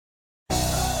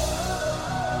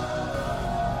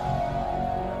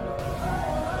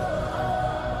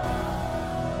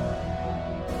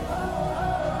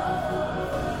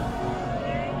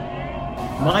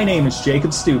My name is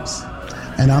Jacob Stoops.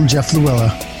 And I'm Jeff Luella.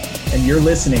 And you're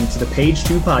listening to the Page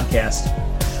 2 Podcast.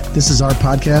 This is our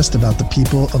podcast about the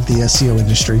people of the SEO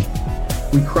industry.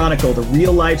 We chronicle the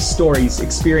real-life stories,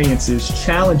 experiences,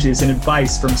 challenges, and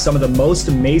advice from some of the most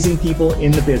amazing people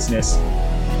in the business.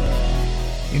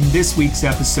 In this week's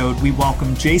episode, we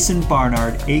welcome Jason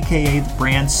Barnard, aka the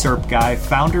Brand SERP Guy,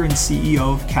 founder and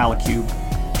CEO of Calicube.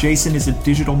 Jason is a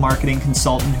digital marketing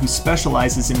consultant who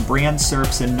specializes in brand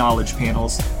SERPs and knowledge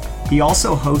panels. He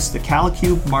also hosts the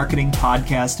Calicube Marketing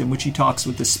Podcast, in which he talks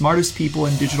with the smartest people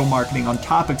in digital marketing on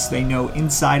topics they know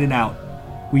inside and out.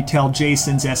 We tell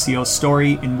Jason's SEO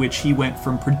story, in which he went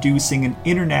from producing an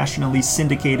internationally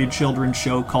syndicated children's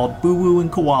show called Boo Woo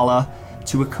and Koala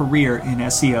to a career in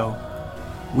SEO.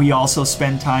 We also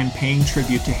spend time paying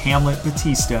tribute to Hamlet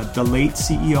Batista, the late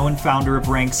CEO and founder of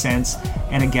RankSense,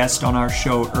 and a guest on our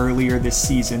show earlier this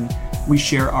season. We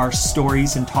share our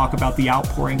stories and talk about the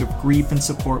outpouring of grief and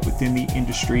support within the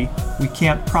industry. We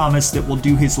can't promise that we'll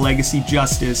do his legacy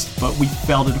justice, but we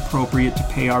felt it appropriate to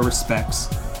pay our respects.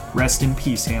 Rest in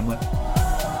peace, Hamlet.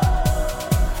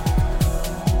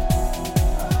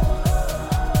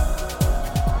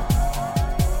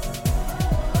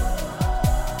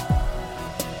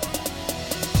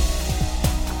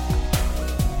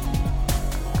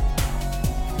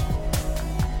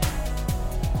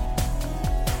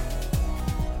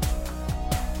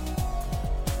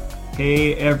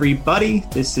 Hey everybody,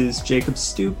 this is Jacob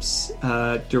Stoops,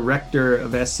 Director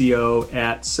of SEO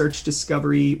at Search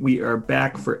Discovery. We are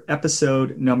back for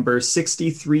episode number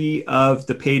 63 of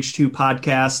the Page 2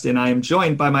 Podcast, and I am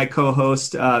joined by my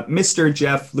co-host, Mr.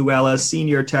 Jeff Luella,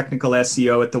 Senior Technical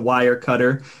SEO at The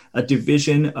Wirecutter, a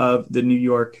division of the New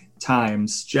York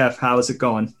Times. Jeff, how is it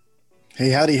going?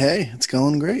 Hey, howdy, hey. It's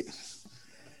going great.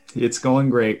 It's going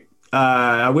great.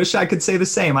 I wish I could say the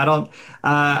same.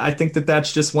 I think that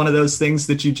that's just one of those things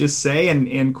that you just say.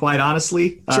 And quite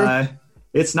honestly, sure.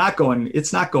 It's not going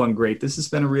great. This has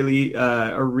been a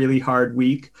really hard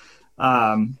week.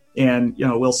 And,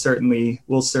 we'll certainly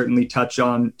touch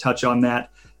on that,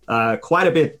 quite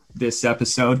a bit this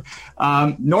episode.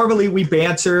 Normally we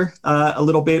banter a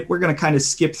little bit. We're going to kind of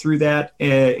skip through that.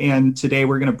 And today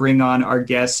we're going to bring on our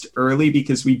guest early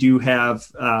because we do have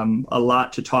a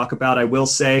lot to talk about. I will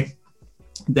say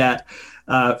that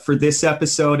for this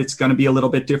episode, it's going to be a little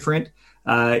bit different.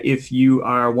 If you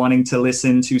are wanting to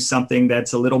listen to something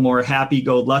that's a little more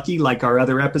happy-go-lucky, like our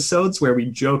other episodes where we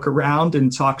joke around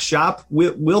and talk shop,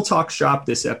 we'll talk shop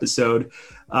this episode.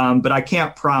 But I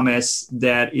can't promise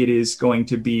that it is going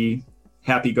to be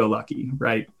happy-go-lucky,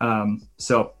 right?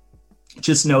 So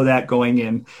just know that going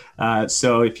in.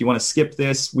 So if you want to skip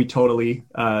this, we totally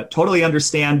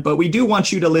understand. But we do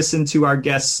want you to listen to our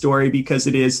guest story because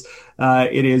it is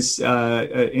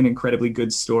an incredibly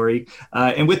good story.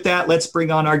 And with that, let's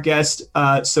bring on our guest.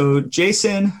 So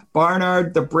Jason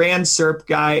Barnard, the Brand SERP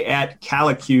Guy at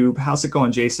Calicube. How's it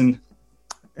going, Jason?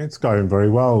 It's going very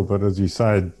well, but as you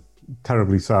said,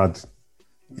 terribly sad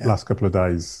last couple of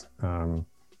days.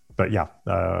 But yeah,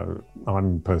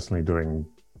 I'm personally doing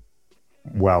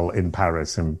well in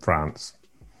Paris, in France.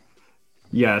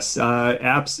 Yes,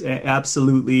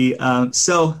 absolutely.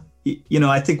 So,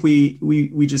 I think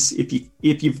we just,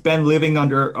 if you've been living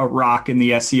under a rock in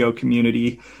the SEO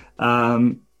community,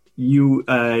 I'm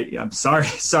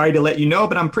sorry to let you know,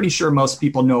 but I'm pretty sure most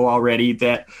people know already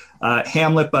that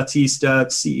Hamlet Batista,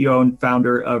 CEO and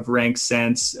founder of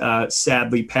RankSense,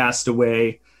 sadly passed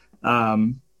away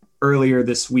earlier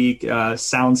this week,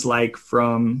 sounds like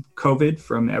from COVID,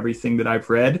 from everything that I've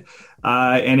read.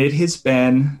 And it has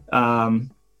been,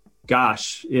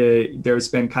 there's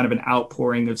been kind of an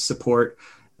outpouring of support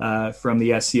from the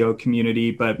SEO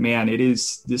community. But man,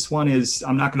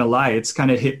 I'm not going to lie, it's kind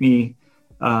of hit me.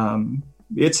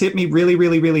 It's hit me really,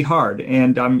 really, really hard.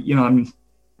 And I'm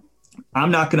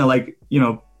not going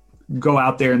to go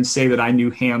out there and say that I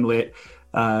knew Hamlet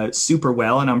super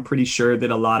well, and I'm pretty sure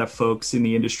that a lot of folks in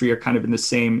the industry are kind of in the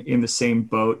same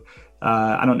boat.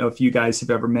 I don't know if you guys have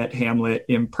ever met Hamlet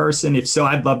in person. If so,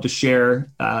 I'd love to share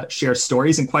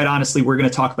stories. And quite honestly, we're going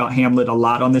to talk about Hamlet a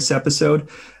lot on this episode.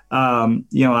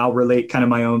 I'll relate kind of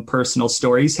my own personal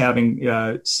stories,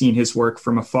 having seen his work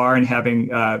from afar and having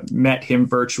met him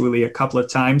virtually a couple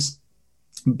of times.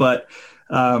 But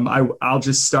I'll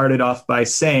just start it off by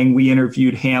saying we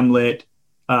interviewed Hamlet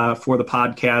for the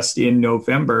podcast in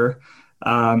November.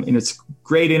 And it's a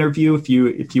great interview. If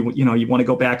you want to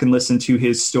go back and listen to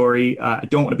his story, I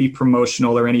don't want to be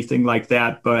promotional or anything like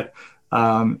that, but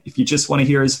if you just want to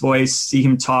hear his voice, see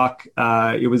him talk,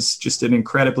 it was just an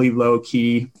incredibly low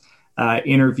key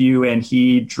interview, and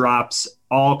he drops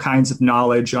all kinds of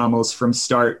knowledge almost from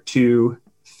start to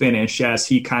finish as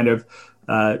he kind of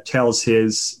tells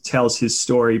his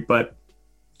story. But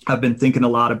I've been thinking a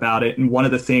lot about it. And one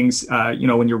of the things,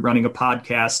 when you're running a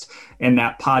podcast and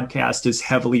that podcast is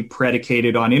heavily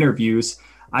predicated on interviews,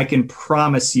 I can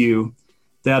promise you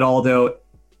that although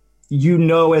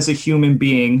as a human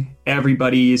being,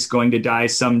 everybody is going to die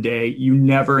someday, you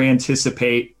never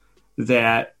anticipate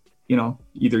that,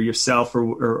 either yourself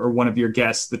or one of your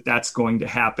guests, that's going to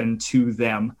happen to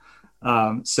them.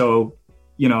 So,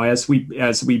 as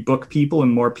we book people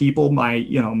and more people,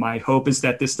 my hope is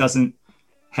that this doesn't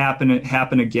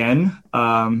happen again.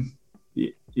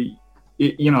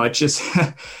 It just,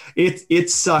 it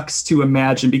sucks to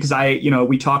imagine, because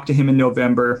we talked to him in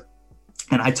November,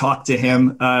 and I talked to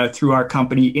him through our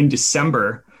company in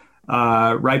December,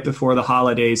 right before the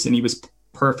holidays, and he was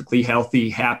perfectly healthy,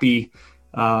 happy.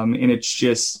 And it's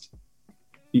just,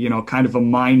 kind of a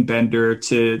mind bender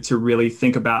to really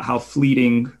think about how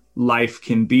fleeting life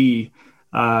can be,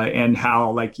 and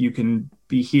how you can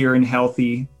be here and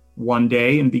healthy one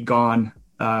day and be gone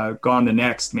the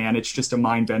next. Man, it's just a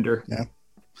mind bender. Yeah.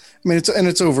 I mean,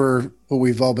 it's over what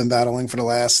we've all been battling for the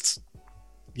last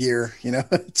year,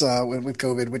 it's with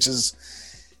COVID, which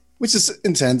is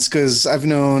intense, because I've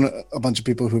known a bunch of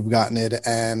people who've gotten it,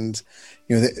 and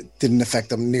it didn't affect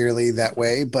them nearly that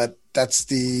way. But that's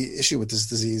the issue with this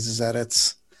disease, is that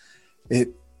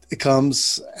it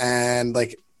comes, and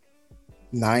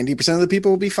 90% of the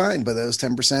people will be fine, but those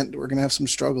 10% we're gonna have some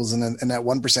struggles, and that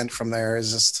 1% from there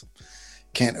is just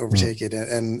can't overtake it.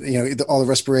 And all the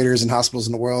respirators and hospitals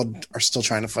in the world are still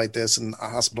trying to fight this, and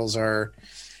hospitals are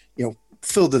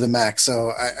filled to the max.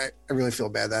 So I really feel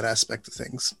bad that aspect of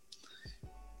things.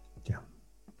 Yeah.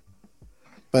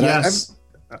 But yes.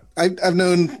 I've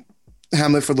known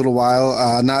Hamlet for a little while.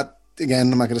 I'm not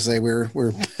going to say we're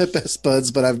best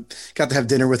buds, but I've got to have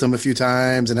dinner with him a few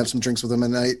times and have some drinks with him at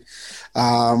night,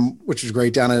 which was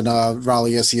great down at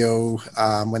Raleigh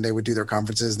SEO. When they would do their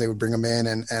conferences, they would bring him in,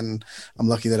 and I'm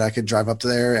lucky that I could drive up to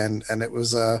there, and it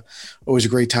was always a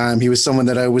great time. He was someone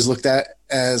that I always looked at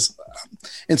as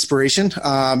inspiration.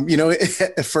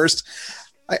 At first,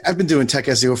 I've been doing tech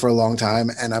SEO for a long time,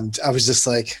 and I was just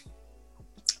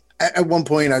at one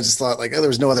point I just thought there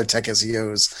was no other tech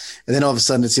SEOs. And then all of a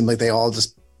sudden it seemed like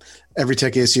every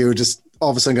tech SEO just all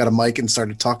of a sudden got a mic and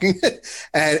started talking.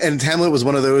 and Hamlet was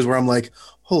one of those where I'm like,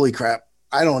 holy crap,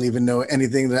 I don't even know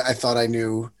anything that I thought I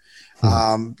knew.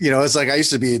 It's I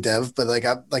used to be a dev, but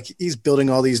he's building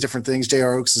all these different things.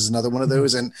 J.R. Oaks is another one of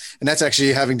those. And that's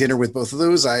actually having dinner with both of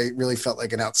those. I really felt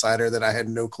like an outsider, that I had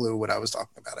no clue what I was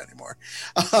talking about anymore.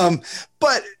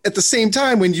 But at the same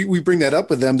time, when we bring that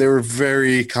up with them, they were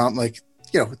very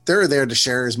they're there to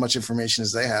share as much information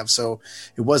as they have. So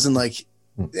it wasn't like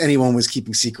anyone was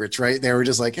keeping secrets, right? They were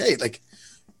just hey,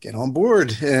 get on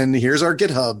board, and here's our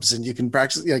GitHubs, and you can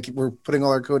practice. We're putting all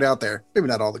our code out there. Maybe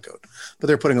not all the code, but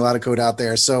they're putting a lot of code out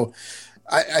there. So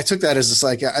I took that as just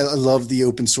I love the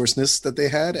open sourceness that they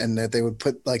had, and that they would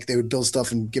they would build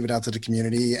stuff and give it out to the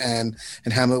community. And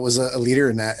Hamlet was a leader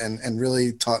in that, and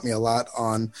really taught me a lot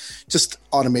on just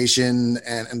automation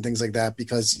and things like that,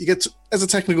 because you get as a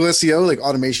technical SEO,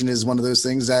 automation is one of those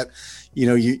things that,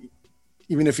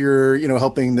 even if you're,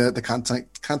 helping the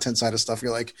content side of stuff,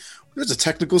 you're there's a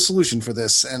technical solution for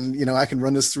this. And, I can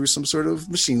run this through some sort of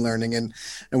machine learning, and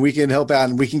we can help out,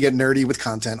 and we can get nerdy with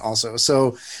content also.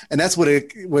 So, and that's what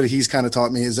he's kind of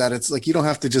taught me, is that it's you don't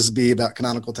have to just be about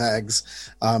canonical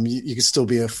tags. You can still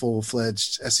be a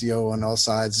full-fledged SEO on all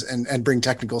sides, and bring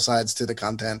technical sides to the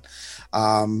content.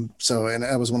 And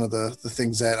that was one of the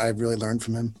things that I really learned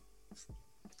from him.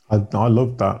 I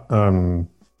love that.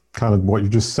 Kind of what you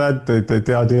just said, the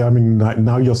idea, I mean,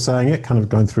 now you're saying it, kind of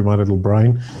going through my little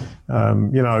brain.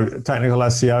 Technical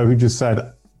SEO, who just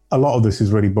said, a lot of this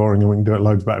is really boring and we can do it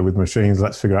loads better with machines.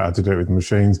 Let's figure out how to do it with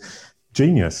machines.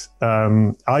 Genius.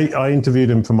 I interviewed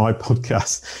him for my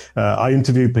podcast. I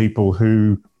interview people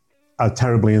who are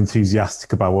terribly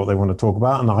enthusiastic about what they want to talk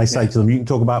about. And I say to them, you can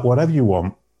talk about whatever you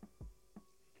want.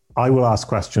 I will ask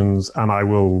questions and I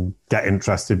will get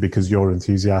interested because you're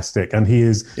enthusiastic. And he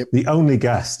is the only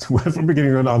guest where from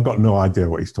beginning to end, I've got no idea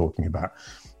what he's talking about.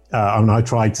 And I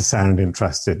tried to sound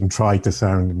interested and tried to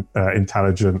sound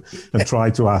intelligent and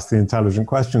tried to ask the intelligent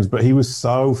questions. But he was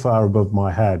so far above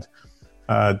my head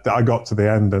that I got to the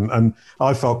end and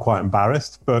I felt quite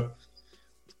embarrassed. But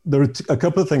there are a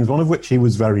couple of things, one of which he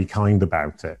was very kind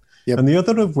about it. And the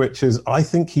other of which is I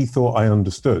think he thought I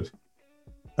understood.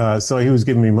 So he was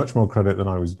giving me much more credit than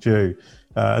I was due.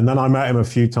 And then I met him a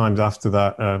few times after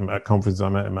that at conferences. I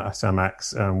met him at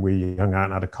SMX and we hung out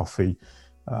and had a coffee.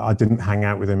 I didn't hang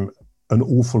out with him an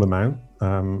awful amount,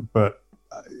 but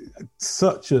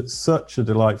such a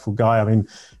delightful guy. I mean,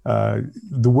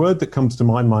 the word that comes to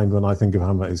my mind when I think of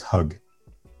Hamlet is hug.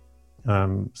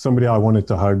 Somebody I wanted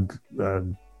to hug.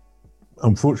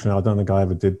 Unfortunately, I don't think I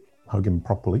ever did hug him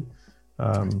properly.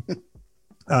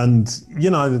 And, you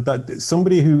know, that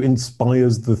somebody who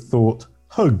inspires the thought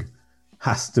hug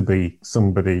has to be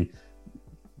somebody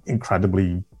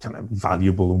incredibly kind of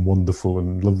valuable and wonderful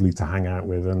and lovely to hang out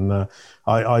with. And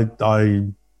it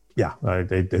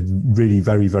really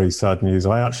very, very sad news.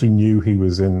 I actually knew he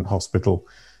was in hospital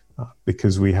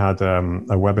because we had a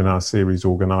webinar series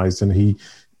organized, and he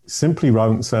simply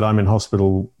wrote and said, I'm in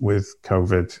hospital with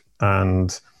COVID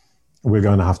and we're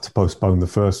going to have to postpone the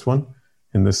first one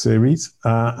in the series.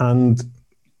 And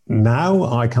now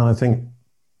I kind of think,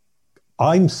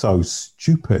 I'm so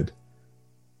stupid.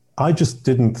 I just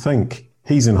didn't think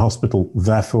he's in hospital,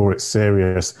 therefore it's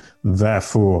serious,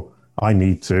 therefore I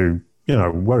need to, you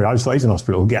know, worry. I just thought he's in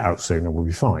hospital, get out soon and we'll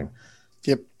be fine.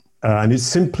 Yep. And it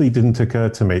simply didn't occur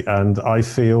to me. And I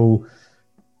feel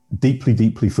deeply,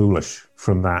 deeply foolish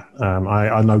from that.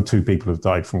 I know 2 people have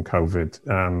died from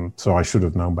COVID, so I should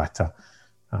have known better.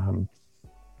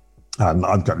 And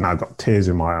I've now got tears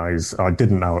in my eyes. I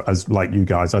didn't know, as like you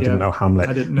guys, I didn't know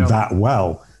Hamlet that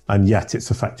well, and yet it's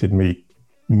affected me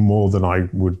more than I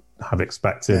would have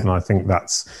expected. And I think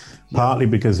that's partly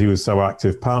because he was so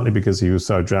active, partly because he was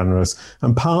so generous,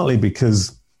 and partly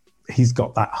because he's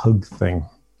got that hug thing.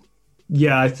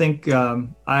 Yeah, I think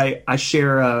I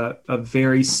share a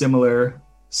very similar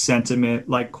sentiment,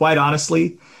 like, quite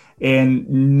honestly. And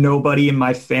nobody in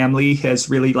my family has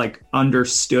really like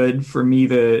understood for me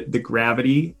the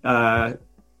gravity.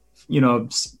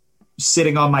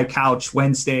 Sitting on my couch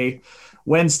Wednesday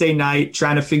night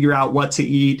trying to figure out what to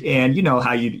eat, and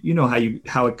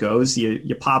how it goes.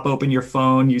 You pop open your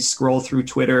phone, you scroll through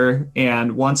Twitter,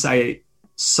 and once I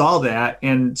saw that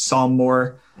and saw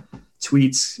more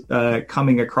tweets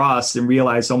coming across and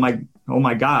realized, oh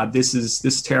my God,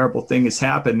 this terrible thing has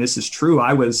happened. This is true.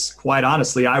 I was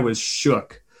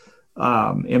shook.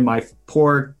 And my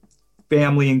poor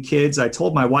family and kids, I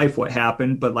told my wife what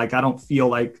happened, but like, I don't feel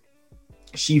like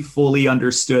she fully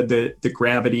understood the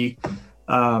gravity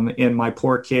in my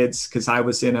poor kids, because I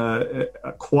was in a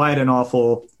quite an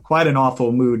awful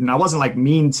mood. And I wasn't like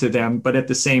mean to them, but at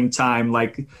the same time,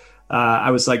 like,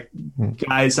 I was like,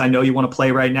 guys, I know you want to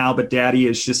play right now, but Daddy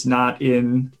is just not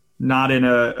in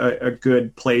a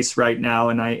good place right now,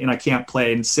 and I can't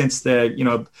play. And since that,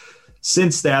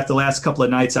 the last couple of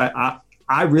nights,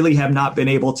 I really have not been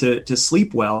able to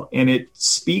sleep well, and it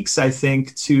speaks, I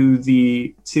think, to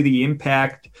the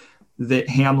impact that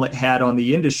Hamlet had on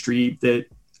the industry. That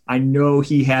I know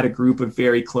he had a group of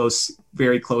very close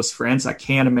friends. I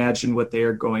can't imagine what they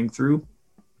are going through.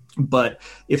 But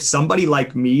if somebody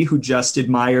like me, who just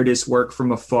admired his work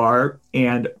from afar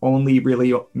and only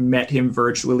really met him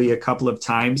virtually a couple of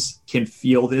times, can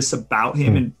feel this about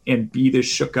him and be this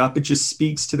shook up, it just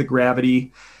speaks to the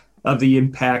gravity of the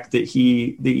impact that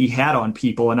he had on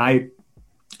people. And I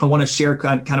want to share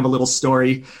kind of a little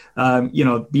story,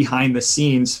 behind the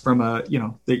scenes from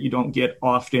that you don't get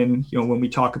often. When we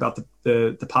talk about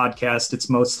the podcast, it's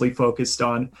mostly focused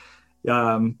on,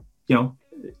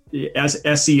 as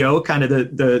SEO, kind of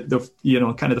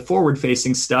the forward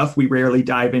facing stuff. We rarely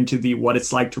dive into what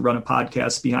it's like to run a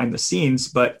podcast behind the scenes,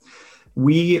 but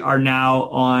we are now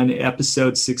on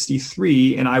episode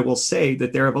 63. And I will say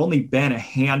that there have only been a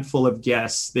handful of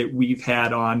guests that we've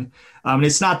had on. And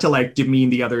it's not to like demean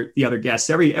the other guests.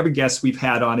 Every guest we've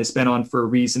had on has been on for a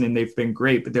reason, and they've been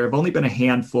great, but there have only been a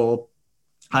handful,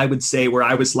 I would say, where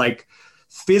I was like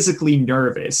physically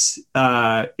nervous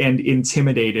and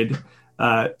intimidated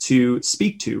to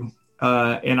speak to.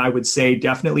 And I would say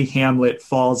definitely Hamlet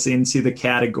falls into the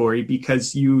category,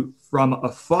 because you, from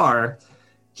afar,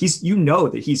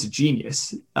 that he's a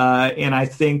genius. And I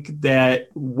think that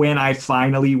when I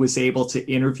finally was able to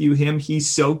interview him, he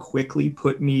so quickly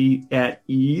put me at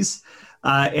ease.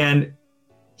 And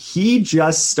he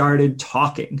just started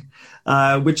talking,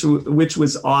 which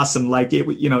was awesome. Like,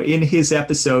 in his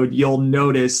episode, you'll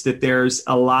notice that there's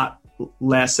a lot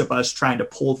less of us trying to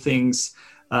pull things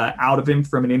out of him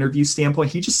from an interview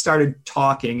standpoint. He just started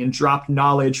talking and dropped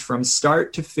knowledge from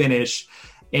start to finish.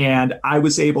 And I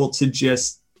was able to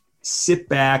just sit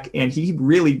back, and he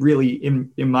really, really,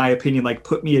 in my opinion, like,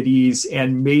 put me at ease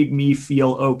and made me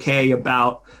feel okay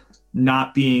about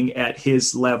not being at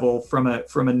his level from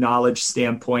a knowledge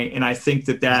standpoint. And I think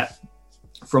that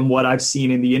from what I've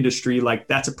seen in the industry, like,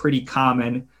 that's a pretty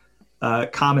common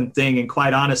thing. And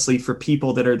quite honestly, for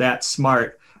people that are that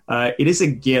smart, it is a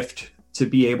gift to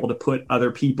be able to put other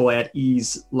people at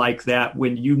ease like that,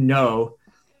 when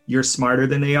you're smarter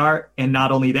than they are. And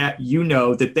not only that, you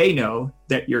know that they know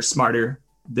that you're smarter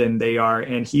than they are.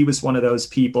 And he was one of those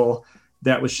people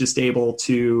that was just able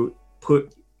to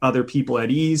put other people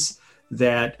at ease,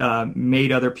 that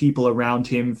made other people around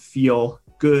him feel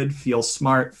good, feel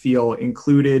smart, feel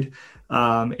included,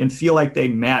 and feel like they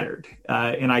mattered.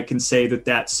 And I can say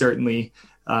that certainly,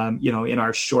 in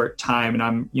our short time, and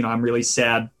I'm really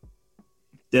sad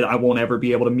that I won't ever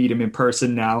be able to meet him in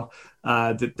person now,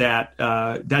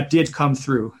 that did come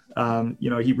through.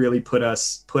 He really put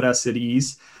us at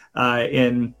ease.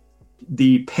 And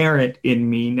the parent in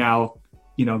me now,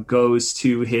 goes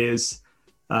to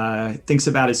thinks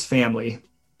about his family.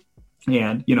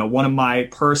 And, one of my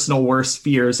personal worst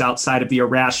fears outside of the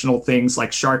irrational things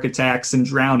like shark attacks and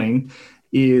drowning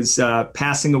is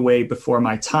passing away before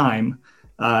my time,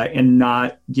 and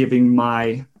not giving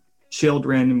my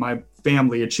children and my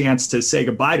family a chance to say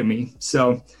goodbye to me.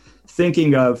 So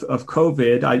thinking of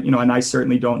COVID, and I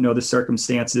certainly don't know the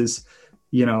circumstances,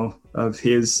 of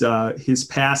his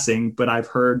passing, but I've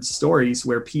heard stories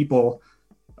where people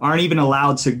aren't even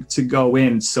allowed to go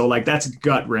in. So like, that's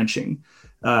gut wrenching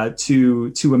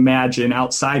to imagine,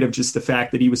 outside of just the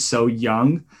fact that he was so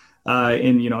young.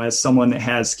 And, as someone that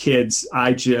has kids,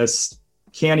 I just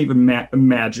can't even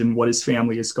imagine what his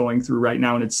family is going through right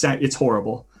now. And it's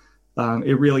horrible.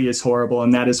 It really is horrible.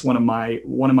 And that is one of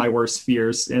my worst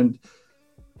fears. And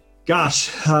gosh,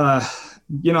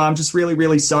 I'm just really,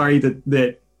 really sorry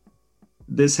that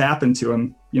this happened to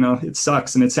him. It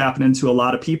sucks, and it's happening to a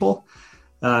lot of people.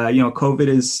 COVID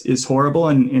is horrible.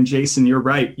 And Jason, you're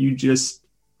right. You just,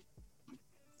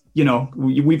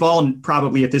 we've all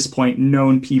probably at this point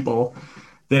known people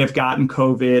that have gotten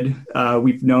COVID.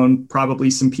 We've known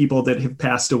probably some people that have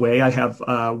passed away. I have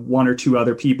one or two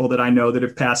other people that I know that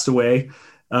have passed away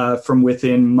from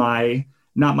within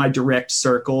not my direct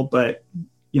circle, but,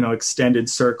 extended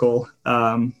circle.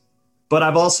 But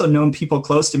I've also known people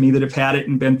close to me that have had it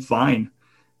and been fine.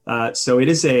 So it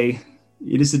is a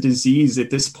disease at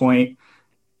this point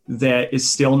that is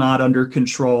still not under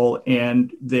control,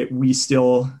 and that we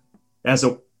still, as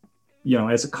a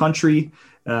country,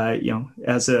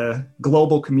 as a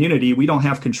global community, we don't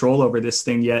have control over this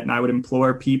thing yet. And I would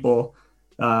implore people,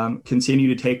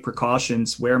 continue to take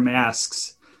precautions, wear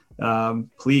masks,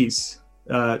 please,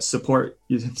 support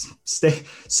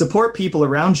people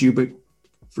around you, but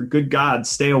for good God,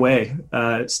 stay away.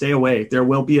 There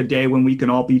will be a day when we can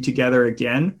all be together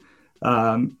again,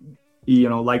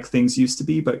 like things used to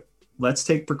be, but let's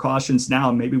take precautions now.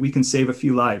 And maybe we can save a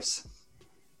few lives.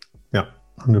 Yeah,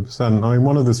 100%. I mean,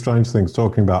 one of the strange things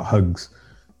talking about hugs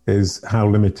is how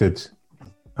limited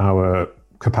our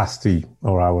capacity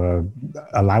or our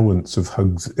allowance of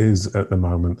hugs is at the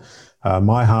moment.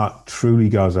 My heart truly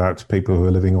goes out to people who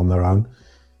are living on their own.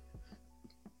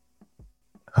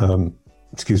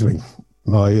 Excuse me.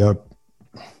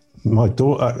 My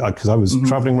daughter, because I was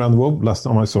traveling around the world, last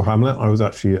time I saw Hamlet, I was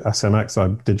actually at SMX,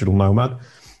 I'm a digital nomad.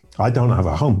 I don't have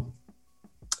a home.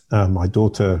 My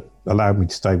daughter allowed me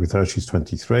to stay with her. She's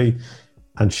 23,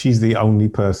 and she's the only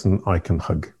person I can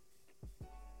hug.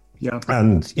 Yeah.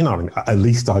 And, at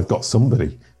least I've got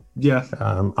somebody. Yeah.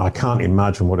 I can't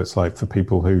imagine what it's like for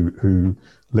people who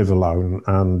live alone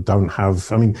and don't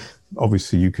have,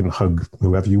 obviously you can hug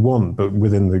whoever you want, but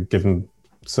within the given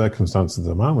circumstances at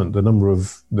the moment, the number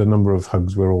of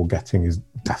hugs we're all getting is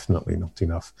definitely not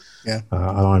enough. Yeah.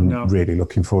 And I'm really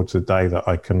looking forward to the day that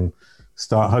I can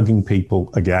start hugging people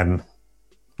again.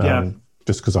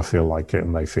 Just because I feel like it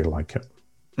and they feel like it.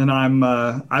 And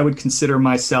I would consider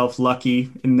myself lucky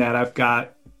in that I've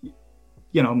got,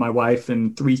 my wife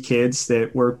and 3 kids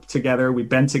that we're together. We've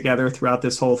been together throughout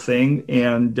this whole thing.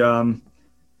 And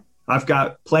I've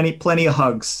got plenty of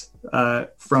hugs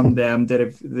from them that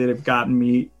have gotten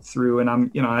me through.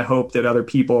 And I hope that other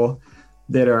people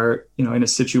that are, in a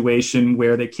situation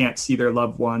where they can't see their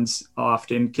loved ones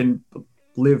often can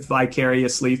live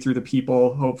vicariously through the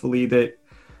people, hopefully, that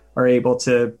are able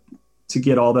to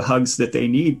get all the hugs that they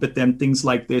need. But then things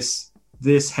like this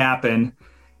happen,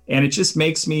 and it just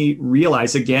makes me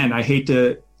realize, again, I hate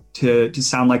to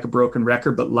sound like a broken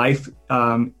record, but life,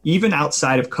 even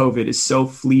outside of COVID, is so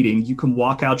fleeting. You can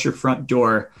walk out your front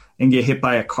door and get hit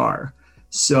by a car.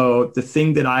 So the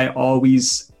thing that I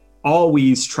always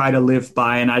try to live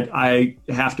by, and I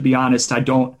have to be honest, I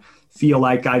don't feel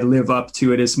like I live up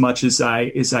to it as much as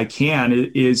I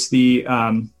can, is the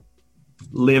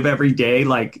live every day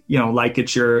like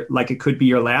it could be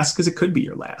your last, because it could be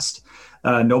your last.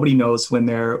 Nobody knows when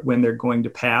they're going to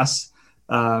pass.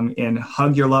 And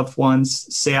hug your loved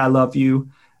ones, say I love you,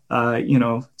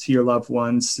 to your loved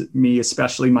ones, me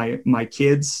especially, my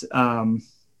kids.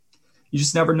 you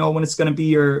just never know when it's going to be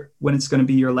your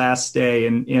last day.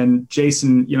 And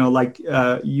Jason, like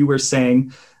you were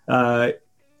saying,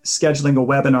 scheduling a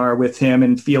webinar with him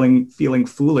and feeling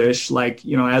foolish, like,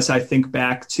 as I think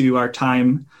back to our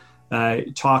time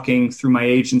talking through my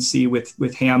agency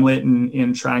with Hamlet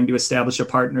and trying to establish a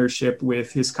partnership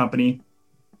with his company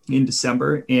in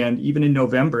December, and even in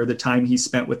November, the time he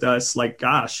spent with us, like,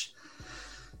 gosh,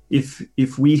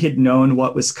 if we had known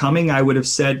what was coming, I would have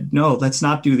said, no, let's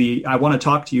not do I want to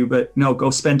talk to you, but no, go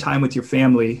spend time with your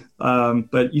family.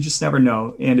 But you just never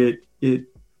know. And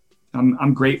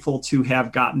I'm grateful to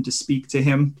have gotten to speak to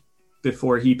him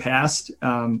before he passed.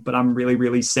 But I'm really,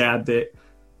 really sad that,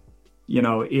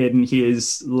 in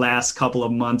his last couple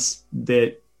of months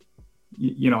that,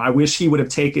 I wish he would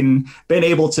have been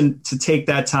able to take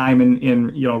that time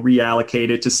and reallocate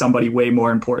it to somebody way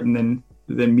more important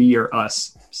than me or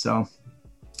us. So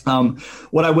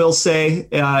what I will say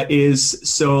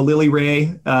is, Lily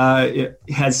Ray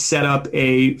has set up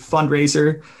a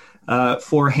fundraiser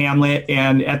for Hamlet.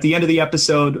 And at the end of the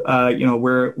episode,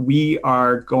 where it's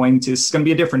going to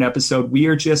be a different episode. We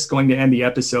are just going to end the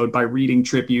episode by reading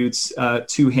tributes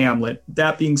to Hamlet.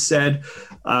 That being said,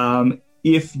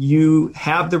 if you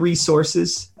have the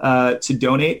resources to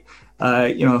donate,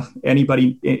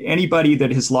 anybody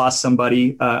that has lost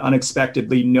somebody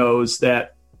unexpectedly knows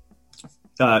that,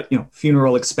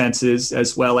 funeral expenses,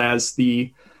 as well as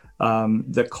the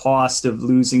cost of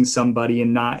losing somebody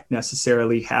and not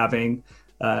necessarily having,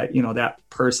 that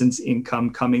person's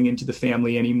income coming into the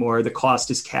family anymore, the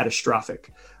cost is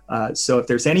catastrophic. So if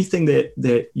there's anything that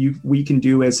we can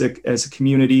do as a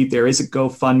community, there is a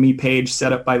GoFundMe page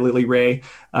set up by Lily Ray.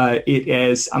 It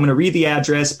is, I'm going to read the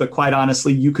address, but quite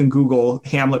honestly, you can Google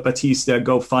Hamlet Batista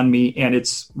GoFundMe and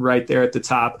it's right there at the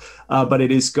top. But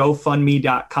it is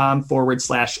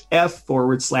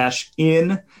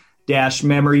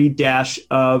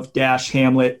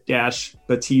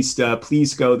GoFundMe.com/F/in-memory-of-Hamlet-Batista.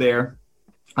 Please go there.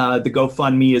 The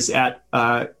GoFundMe is at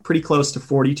pretty close to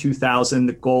 42,000.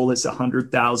 The goal is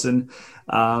 100,000.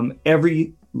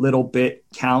 Every little bit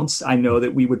counts. I know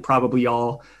that we would probably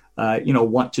all,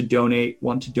 want to donate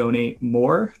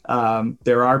more.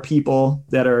 There are people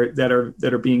that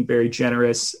are being very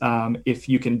generous. If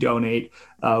you can donate,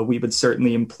 we would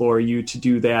certainly implore you to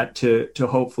do that to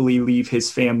hopefully leave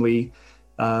his family.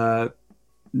 They're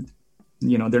not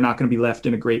going to be left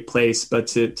in a great place, but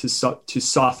to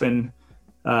soften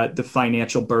the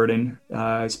financial burden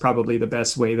is probably the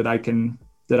best way that I can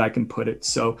put it.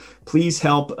 So please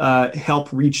help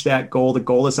reach that goal. The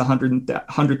goal is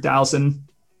 100,000.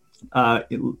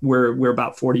 We're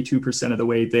about 42% of the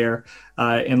way there.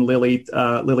 And Lily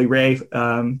Ray,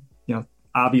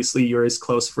 obviously you're his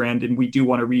close friend, and we do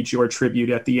want to read your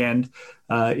tribute at the end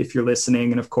if you're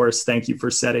listening. And of course, thank you for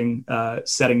setting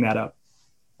that up.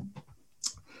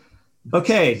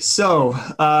 Okay, so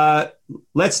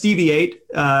let's deviate.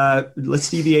 Let's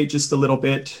deviate just a little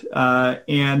bit.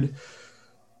 And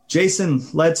Jason,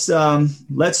 let's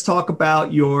talk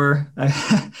about your.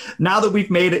 Now that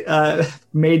we've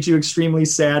made you extremely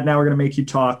sad, now we're going to make you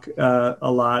talk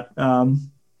a lot.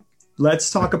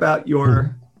 Let's talk about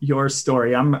your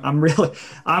story. I'm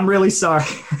really sorry.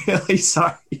 Really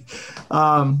sorry.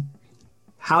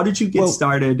 How did you get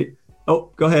started? Oh,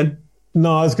 go ahead.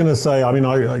 No, I was going to say,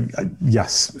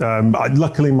 yes.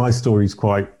 Luckily, my story's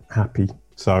quite happy.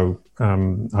 So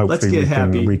hopefully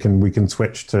we can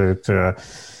switch to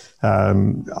I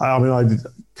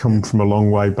come from a long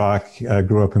way back.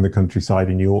 Grew up in the countryside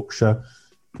in Yorkshire,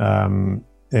 in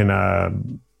a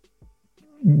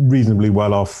reasonably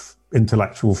well-off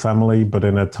intellectual family, but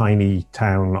in a tiny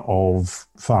town of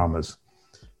farmers.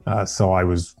 So I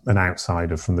was an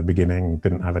outsider from the beginning,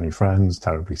 didn't have any friends,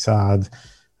 terribly sad.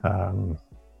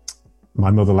 My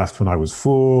mother left when I was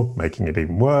 4, making it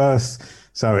even worse.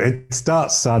 So it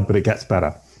starts sad, but it gets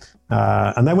better.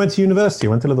 And then went to university,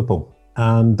 went to Liverpool.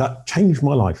 And that changed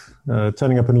my life.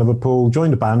 Turning up in Liverpool,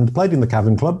 joined a band, played in the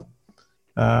Cavern Club.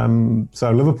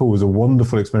 So Liverpool was a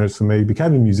wonderful experience for me.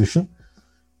 Became a musician.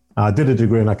 I did a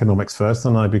degree in economics first,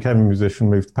 and I became a musician,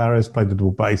 moved to Paris, played the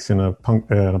double bass in a punk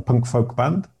folk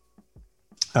band.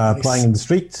 Nice. Playing in the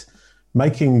street,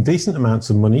 making decent amounts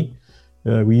of money.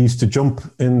 We used to jump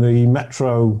in the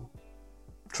metro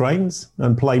trains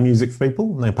and play music for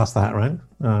people, and they passed the hat around.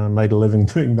 Made a living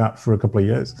doing that for a couple of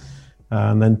years.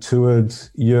 And then toured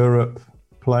Europe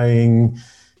playing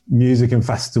music in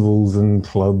festivals and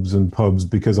clubs and pubs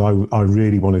because I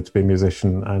really wanted to be a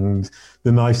musician. And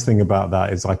the nice thing about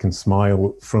that is I can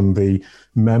smile from the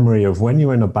memory of when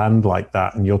you're in a band like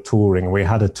that and you're touring. We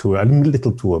had a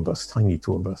little tour bus, tiny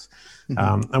tour bus.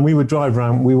 Mm-hmm. And we would drive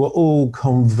around. We were all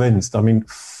convinced,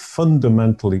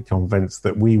 fundamentally convinced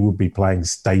that we would be playing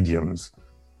stadiums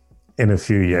in a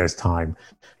few years' time.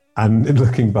 And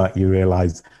looking back, you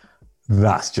realize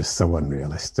that's just so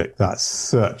unrealistic. That's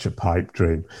such a pipe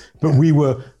dream. But we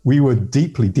were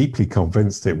deeply, deeply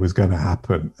convinced it was going to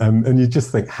happen. And you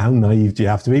just think, how naive do you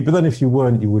have to be? But then if you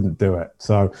weren't, you wouldn't do it.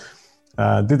 So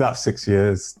did that for 6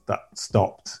 years. That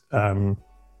stopped. And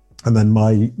then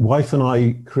my wife and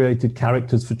I created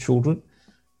characters for children.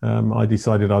 I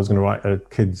decided I was going to write a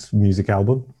kids' music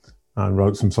album and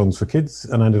wrote some songs for kids,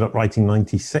 and ended up writing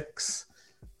 96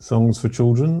 songs for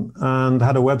children, and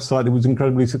had a website that was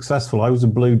incredibly successful. I was a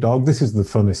blue dog. This is the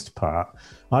funnest part.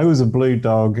 I was a blue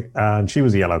dog and she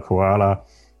was a yellow koala.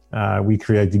 We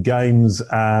created games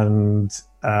and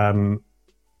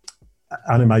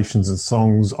animations and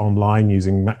songs online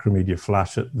using Macromedia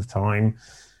Flash at the time.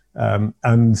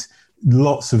 And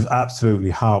lots of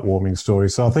absolutely heartwarming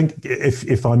stories. So I think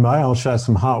if I may, I'll share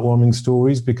some heartwarming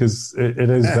stories, because it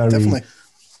is very... Definitely.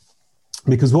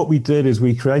 Because what we did is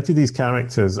we created these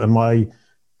characters, and my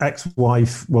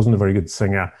ex-wife wasn't a very good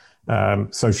singer.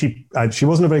 So she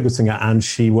wasn't a very good singer, and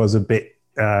she was a bit,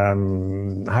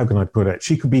 how can I put it?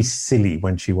 She could be silly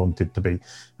when she wanted to be.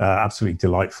 Absolutely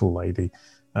delightful lady.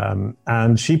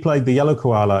 And she played the yellow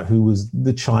koala, who was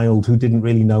the child who didn't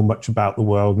really know much about the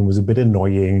world and was a bit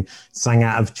annoying, sang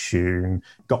out of tune,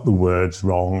 got the words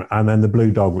wrong. And then the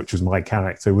blue dog, which was my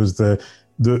character, was a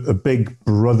big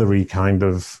brothery kind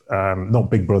of, not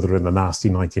big brother in the nasty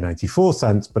 1984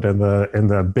 sense, but in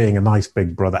the being a nice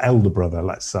big brother, elder brother,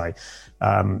 let's say.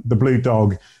 The blue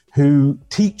dog, who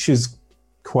teaches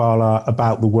koala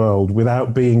about the world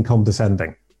without being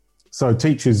condescending. So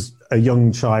teaches a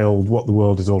young child what the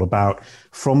world is all about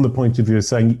from the point of view of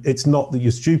saying, it's not that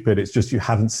you're stupid, it's just you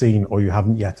haven't seen or you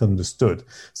haven't yet understood.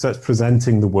 So it's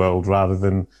presenting the world rather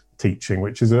than teaching,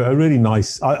 which is a really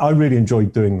nice, I really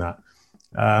enjoyed doing that.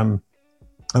 And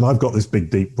I've got this big,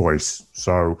 deep voice,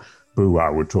 so I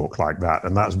would talk like that.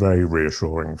 And that's very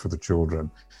reassuring for the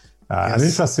children. Yes. And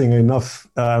interestingly enough,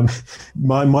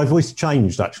 my voice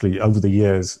changed actually over the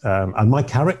years, and my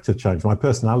character changed, my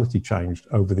personality changed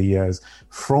over the years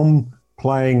from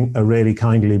playing a really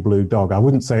kindly blue dog. I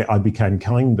wouldn't say I became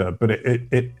kinder, but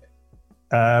it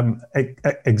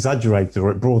exaggerated,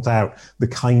 or it brought out the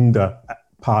kinder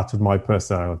part of my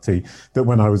personality that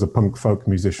when I was a punk folk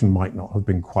musician might not have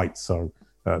been quite so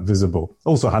visible.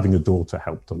 Also, having a daughter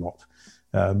helped a lot.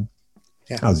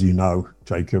 As you know,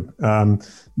 Jacob. And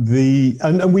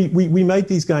we made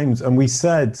these games, and we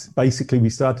said, basically, we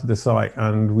started the site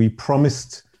and we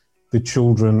promised the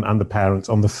children and the parents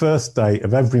on the first day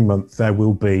of every month there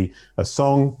will be a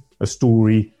song, a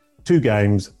story, 2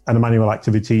 games, and a manual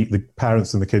activity the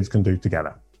parents and the kids can do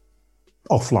together,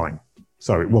 offline.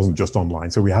 So it wasn't just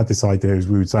online. So we had this idea, as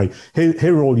we would say,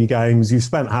 here are all your games. You've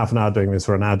spent half an hour doing this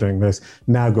or an hour doing this.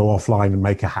 Now go offline and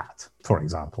make a hat, for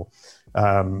example.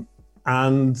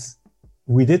 And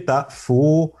we did that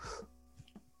for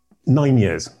 9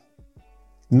 years.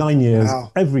 9 years,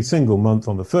 wow. Every single month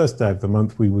on the first day of the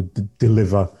month, we would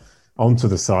deliver onto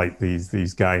the site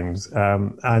these games.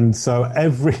 And so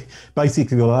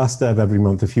basically the last day of every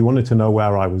month, if you wanted to know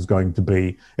where I was going to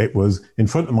be, it was in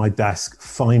front of my desk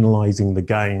finalizing the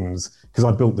games, because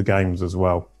I built the games as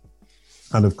well.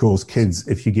 And of course, kids,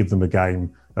 if you give them a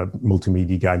game, a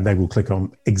multimedia game, they will click on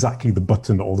exactly the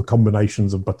button or the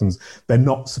combinations of buttons they're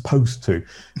not supposed to.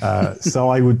 So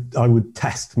I would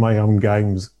test my own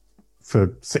games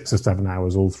for 6 or 7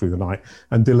 hours all through the night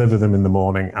and deliver them in the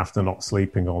morning after not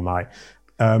sleeping all night.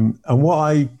 And what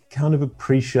I kind of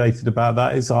appreciated about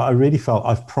that is I really felt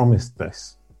I've promised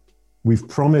this. We've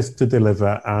promised to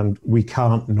deliver and we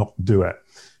can't not do it.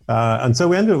 And so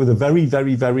we ended up with a very,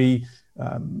 very, very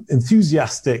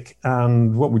enthusiastic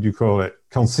and, what would you call it,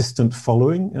 consistent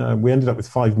following. We ended up with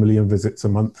 5 million visits a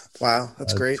month. Wow,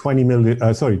 that's great. 5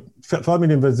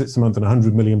 million visits a month and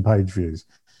 100 million page views.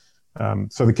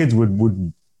 So the kids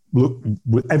would look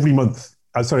every month.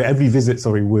 Every visit,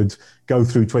 would go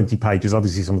through 20 pages.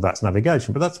 Obviously, some of that's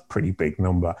navigation, but that's a pretty big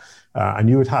number. And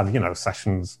you would have,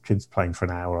 sessions, kids playing for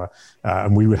an hour,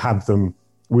 and we would have them.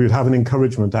 We would have an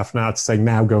encouragement after an hour to say,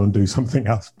 now go and do something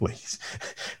else, please.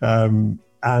 And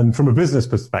from a business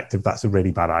perspective, that's a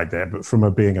really bad idea. But from a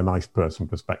being a nice person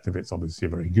perspective, it's obviously a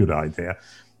very good idea.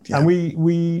 Yeah.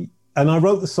 And I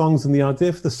wrote the songs, and the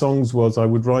idea for the songs was I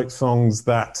would write songs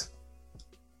that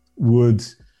would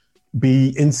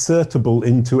be insertable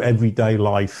into everyday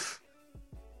life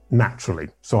naturally.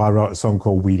 So I wrote a song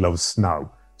called We Love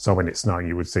Snow. So when it's snowing,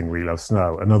 you would sing We Love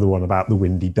Snow. Another one about the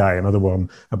windy day. Another one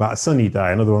about a sunny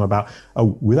day. Another one about,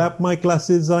 oh, without my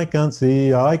glasses, I can't see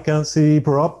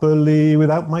properly.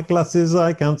 Without my glasses,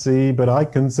 I can't see, but I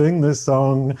can sing this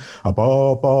song.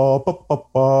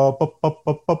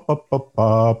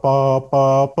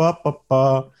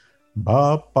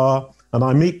 And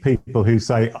I meet people who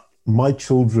say, my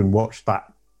children watch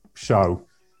that show,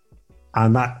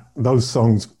 and those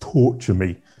songs torture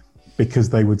me, because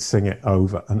they would sing it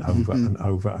over and over and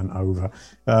over and over.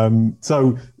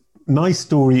 So Nice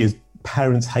Story is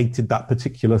parents hated that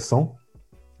particular song.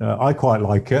 I quite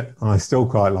like it. I still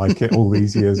quite like it all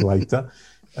these years later.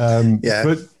 But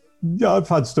yeah, I've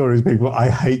had stories of people, I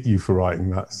hate you for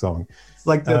writing that song. It's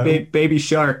like the Baby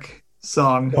Shark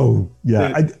song. Oh,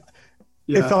 yeah.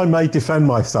 If I may defend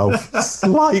myself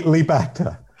slightly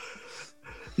better.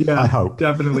 Yeah, I hope.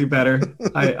 Definitely better.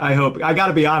 I hope. I got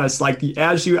to be honest. Like,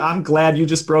 I'm glad you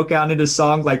just broke out into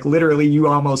song. Like, literally, you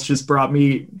almost just brought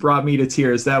me to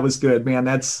tears. That was good, man.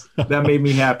 That made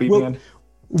me happy, man.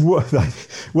 Well, I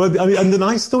mean, and the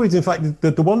nice stories. In fact,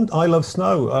 the one I Love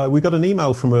Snow. We got an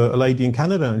email from a lady in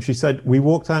Canada, and she said we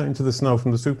walked out into the snow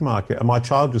from the supermarket, and my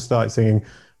child just started singing,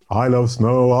 "I love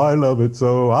snow, I love it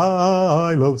so,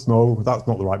 I love snow." That's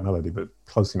not the right melody, but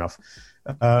close enough.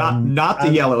 Not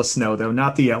the yellow snow, though.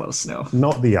 Not the yellow snow.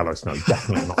 Not the yellow snow.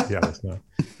 Definitely not the yellow snow.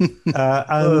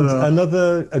 And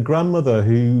a grandmother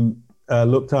who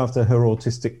looked after her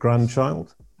autistic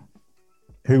grandchild,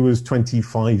 who was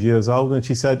 25 years old, and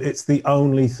she said, it's the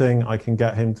only thing I can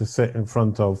get him to sit in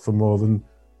front of for more than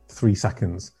 3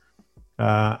 seconds.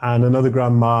 And another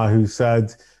grandma who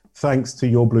said, thanks to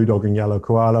your blue dog and yellow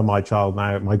koala, my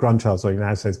grandchild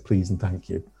now says please and thank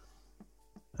you.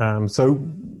 So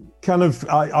kind of,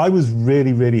 I was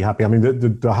really, really happy. I mean,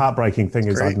 the heartbreaking thing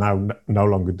is I now no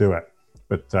longer do it.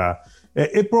 But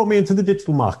it brought me into the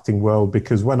digital marketing world,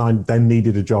 because when I then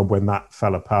needed a job when that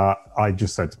fell apart, I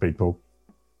just said to people,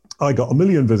 I got 1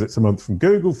 million visits a month from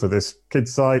Google for this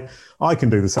kids site. I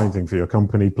can do the same thing for your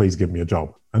company. Please give me a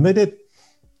job. And they did.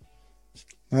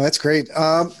 Oh, that's great.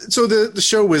 So the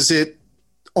show, was it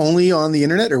only on the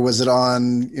internet, or was it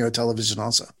on television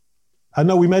also?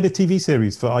 No, we made a TV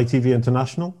series for ITV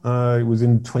International. It was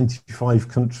in 25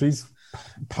 countries,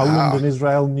 Poland and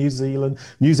Israel, New Zealand.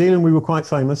 New Zealand, we were quite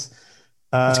famous.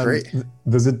 That's great.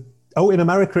 In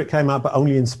America it came out, but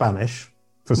only in Spanish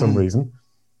for some reason.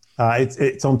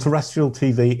 It's on terrestrial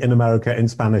TV in America in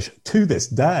Spanish to this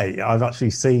day. I've actually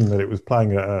seen that it was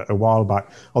playing a while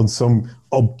back on some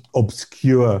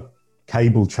obscure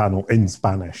cable channel in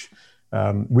Spanish.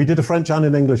 We did a French and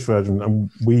an English version,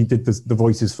 and we did the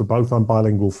voices for both. I'm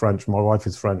bilingual French. My wife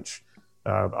is French,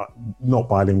 not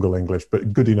bilingual English,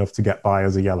 but good enough to get by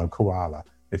as a yellow koala,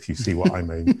 if you see what I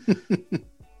mean.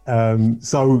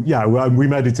 We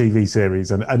made a TV series,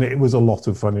 and it was a lot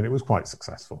of fun, and it was quite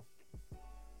successful.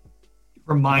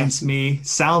 Reminds me,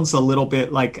 sounds a little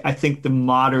bit like, I think the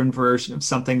modern version of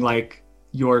something like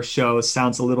your show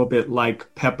sounds a little bit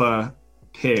like Peppa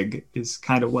Pig is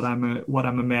kind of what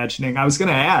I'm imagining. I was going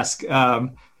to ask,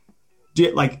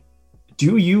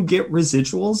 do you get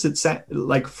residuals? It's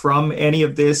like from any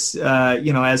of this,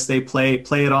 as they play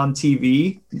it on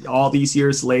TV all these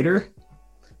years later?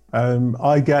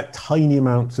 I get tiny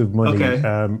amounts of money,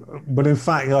 okay. But in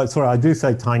fact, I do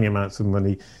say tiny amounts of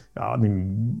money. I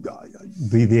mean,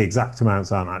 the exact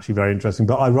amounts aren't actually very interesting,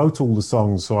 but I wrote all the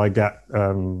songs, so I get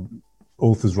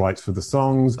author's rights for the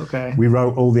songs. Okay. We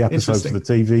wrote all the episodes for the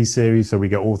TV series, so we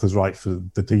get author's rights for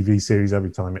the TV series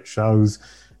every time it shows.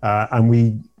 And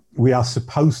we are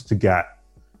supposed to get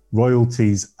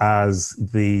royalties as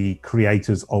the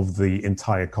creators of the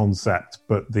entire concept,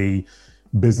 but the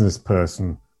business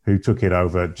person who took it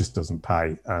over just doesn't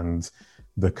pay. And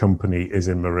the company is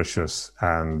in Mauritius,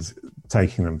 and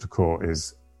taking them to court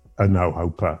is a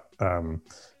no-hoper.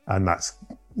 And that's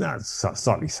a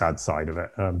slightly sad side of it.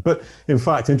 But in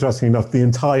fact, interestingly enough, the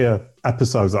entire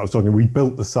episodes that I was talking, we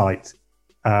built the site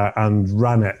and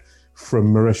ran it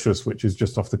from Mauritius, which is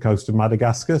just off the coast of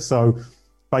Madagascar. So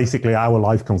basically our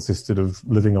life consisted of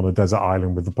living on a desert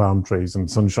island with the palm trees and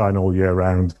sunshine all year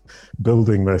round,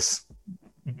 building this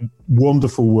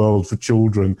wonderful world for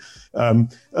children.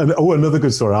 Another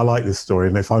good story. I like this story,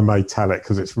 and if I may tell it,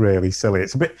 because it's really silly.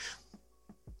 It's a bit...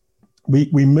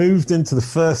 We moved into the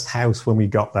first house when we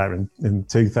got there in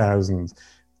 2000,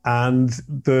 and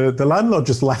the landlord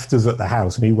just left us at the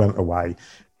house, and he went away,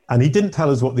 and he didn't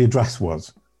tell us what the address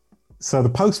was. So the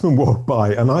postman walked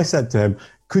by, and I said to him,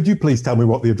 could you please tell me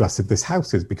what the address of this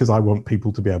house is, because I want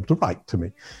people to be able to write to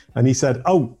me. And he said,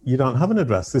 oh, you don't have an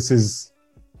address. This is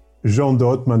Jean de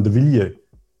Hautman de Villiers.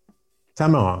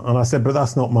 Tamar. And I said, but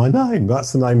that's not my name.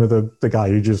 That's the name of the guy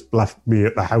who just left me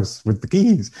at the house with the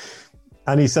keys.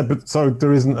 And he said, but so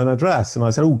there isn't an address. And I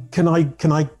said, oh, can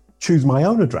I choose my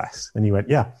own address? And he went,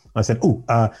 yeah. I said,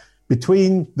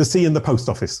 between the sea and the post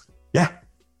office. Yeah.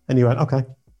 And he went, okay.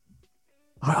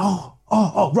 I went,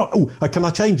 right. Oh, can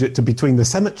I change it to between the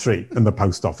cemetery and the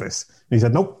post office? And he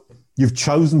said, nope, you've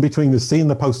chosen between the sea and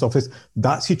the post office.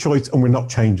 That's your choice, and we're not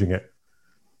changing it.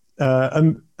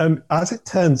 And as it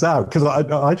turns out, because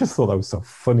I just thought that was so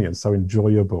funny and so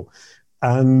enjoyable.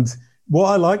 And what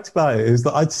I liked about it is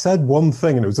that I'd said one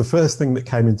thing, and it was the first thing that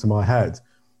came into my head.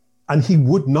 And he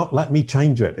would not let me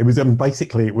change it. It was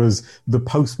basically it was the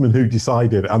postman who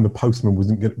decided, and the postman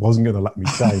wasn't going to let me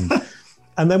change.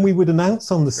 And then we would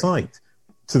announce on the site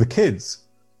to the kids,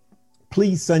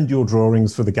 please send your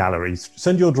drawings for the gallery.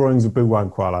 Send your drawings of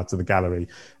Buwan Kuala to the gallery.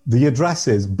 The address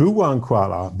is Buwan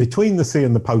Kuala, between the sea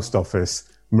and the post office,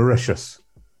 Mauritius.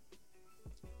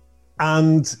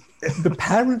 And the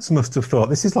parents must have thought,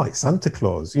 this is like Santa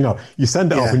Claus. You know, you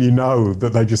send it off and you know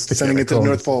that they just stick sending it to the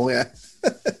North Pole, yeah.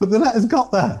 But the letters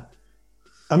got there.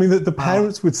 I mean, the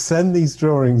parents would send these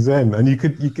drawings in, and you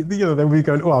could, then we'd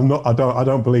go, oh, I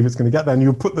don't believe it's going to get there. And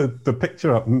you would put the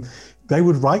picture up, and they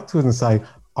would write to us and say,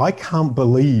 I can't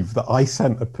believe that I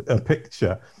sent a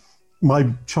picture,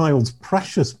 my child's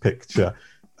precious picture,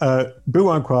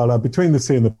 Buwan Kuala, between the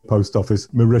sea and the post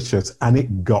office, Mauritius, and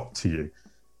it got to you.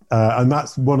 And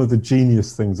that's one of the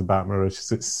genius things about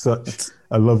Mauritius. It's such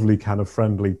a lovely kind of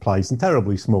friendly place and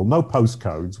terribly small. No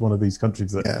postcodes, one of these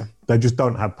countries that they just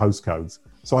don't have postcodes.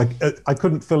 So I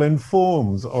couldn't fill in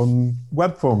forms on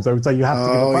web forms. They would say, you have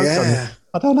to give a postcode. Yeah.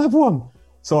 I don't have one.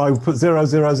 So I would put 000,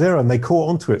 and they caught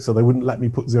onto it, so they wouldn't let me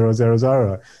put 000.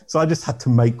 So I just had to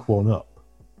make one up.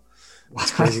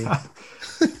 That's crazy.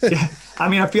 Yeah. I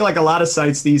mean, I feel like a lot of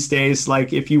sites these days,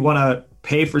 like if you want to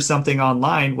pay for something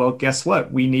online, well, guess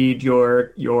what? We need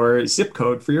your zip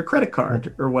code for your credit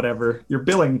card or whatever, your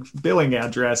billing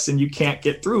address, and you can't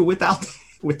get through without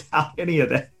any of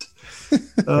that.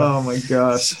 Oh my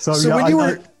gosh. So when you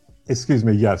were, excuse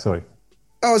me, yeah, sorry.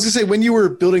 I was gonna say, when you were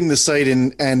building the site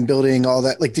and building all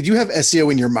that, like, did you have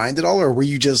SEO in your mind at all, or were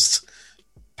you just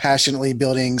passionately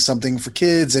building something for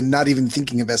kids and not even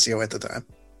thinking of SEO at the time?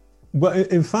 Well,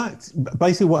 in fact,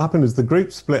 basically what happened is the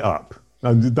group split up.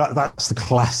 And that's the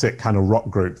classic kind of rock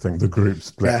group thing, the group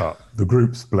split up, the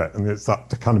group split. And it's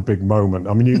that kind of big moment.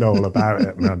 I mean, you know all about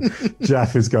it, man.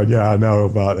 Jeff is going, yeah, I know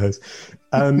about this.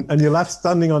 And you're left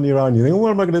standing on your own. You think, what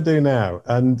am I going to do now?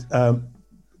 And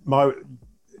my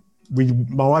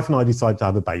wife and I decided to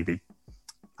have a baby.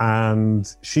 And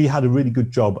she had a really good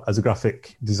job as a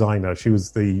graphic designer. She was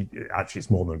actually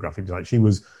it's more than a graphic designer. She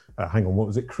was,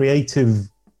 creative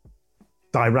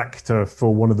director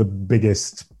for one of the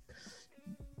biggest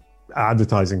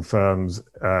advertising firms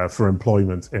for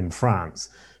employment in France.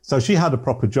 So she had a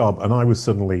proper job, and I was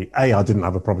suddenly, A, I didn't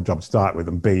have a proper job to start with,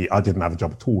 and B, I didn't have a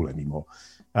job at all anymore.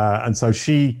 And so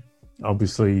she,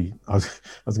 obviously, I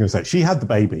was going to say, she had the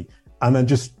baby, and then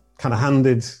just kind of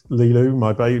handed Lilu,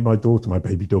 my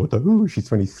baby daughter, ooh, she's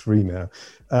 23 now,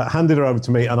 handed her over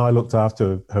to me, and I looked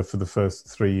after her for the first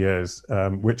 3 years,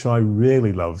 which I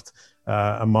really loved.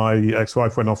 And my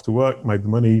ex-wife went off to work, made the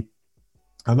money,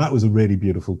 and that was a really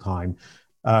beautiful time.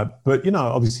 But,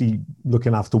 obviously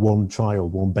looking after one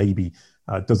child, one baby,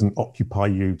 doesn't occupy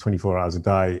you 24 hours a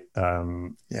day.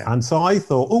 And so I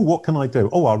thought, what can I do?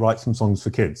 I'll write some songs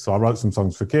for kids. So I wrote some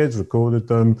songs for kids, recorded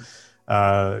them,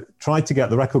 tried to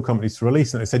get the record companies to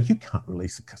release it. They said, you can't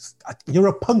release it because you're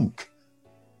a punk.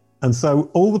 And so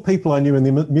all the people I knew in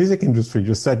the music industry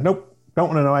just said, nope, don't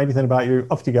want to know anything about you.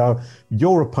 Off you go.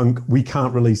 You're a punk. We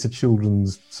can't release a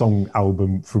children's song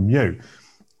album from you.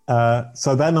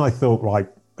 So then I thought, right,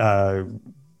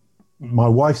 my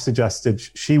wife suggested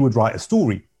she would write a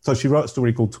story. So she wrote a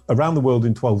story called Around the World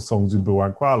in 12 Songs in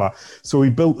Buwan Kuala. So we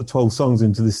built the 12 songs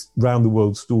into this round the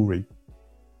world story.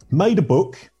 Made a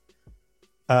book,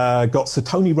 got Sir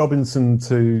Tony Robinson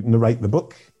to narrate the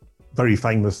book. Very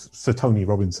famous Sir Tony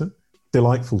Robinson,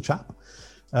 delightful chap.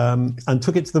 And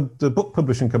took it to the book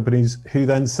publishing companies, who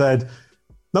then said,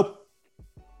 nope,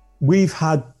 we've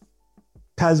had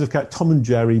Tom and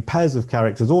Jerry, pairs of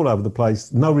characters all over the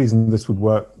place. No reason this would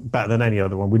work better than any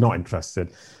other one. We're not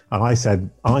interested. And I said,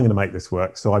 I'm going to make this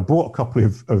work. So I bought a copy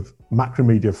of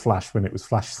Macromedia Flash when it was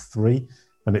Flash 3,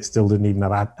 and it still didn't even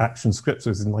have action scripts. It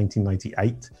was in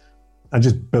 1998, and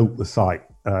just built the site,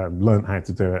 learned how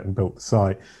to do it and built the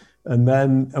site.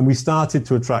 And we started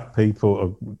to attract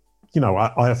people.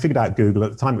 I figured out Google.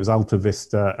 At the time, it was Alta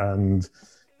Vista and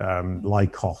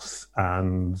Lycos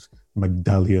and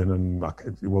Magdallion, and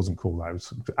it wasn't called that. It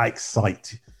was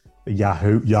Excite.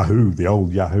 Yahoo, the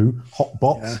old Yahoo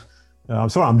Hotbot. Yeah. I'm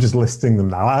sorry, I'm just listing them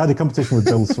now. I had a competition with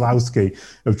Bill Slawski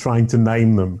of trying to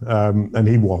name them, and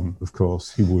he won, of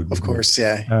course. He would. Of course,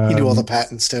 yeah. He knew all the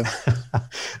patents, too.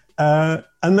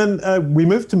 And then we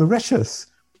moved to Mauritius.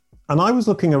 And I was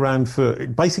looking around for,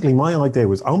 basically my idea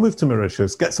was, I'll move to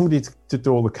Mauritius, get somebody to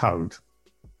do all the code.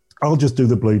 I'll just do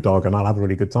the Blue Dog and I'll have a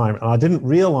really good time. And I didn't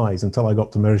realize until I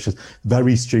got to Mauritius,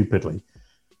 very stupidly,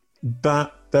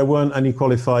 that there weren't any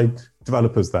qualified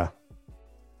developers there.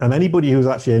 And anybody who's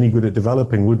actually any good at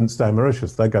developing wouldn't stay in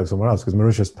Mauritius. They'd go somewhere else because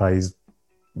Mauritius pays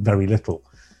very little.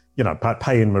 You know,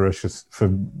 pay in Mauritius for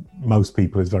most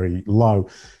people is very low.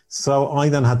 So I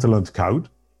then had to learn to code.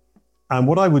 And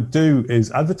what I would do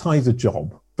is advertise a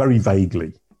job very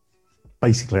vaguely.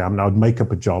 Basically, I'd make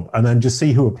up a job and then just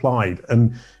see who applied.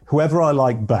 And whoever I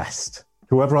liked best,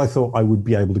 whoever I thought I would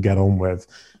be able to get on with,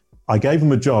 I gave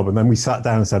them a job and then we sat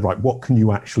down and said, right, what can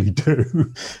you actually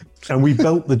do? And we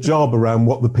built the job around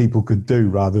what the people could do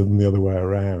rather than the other way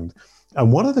around.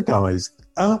 And one of the guys,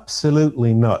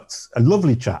 absolutely nuts, a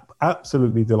lovely chap,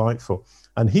 absolutely delightful.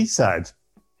 And he said,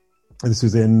 this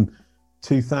was in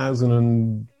 2000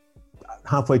 and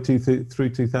halfway through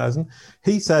 2000,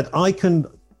 he said,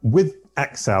 with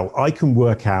Excel, I can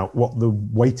work out what the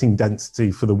weighting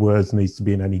density for the words needs to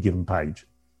be in any given page.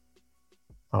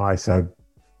 I said,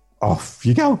 off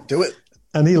you go. Do it.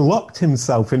 And he locked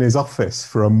himself in his office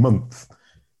for a month.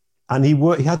 And he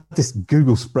had this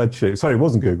Google spreadsheet. Sorry, it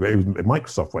wasn't Google, it was a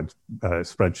Microsoft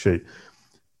spreadsheet.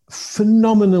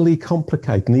 Phenomenally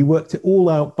complicated. And he worked it all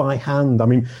out by hand. I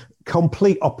mean,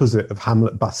 complete opposite of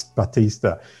Hamlet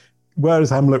Batista. Whereas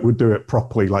Hamlet would do it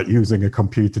properly, like using a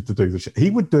computer to do the shit, he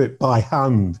would do it by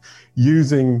hand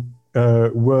using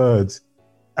Word.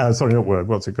 Sorry, not Word.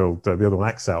 What's it called? The other one,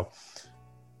 Excel.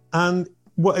 And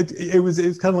it was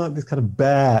kind of like this kind of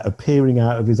bear appearing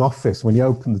out of his office when he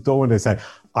opened the door and they said,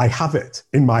 "I have it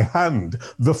in my hand,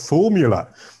 the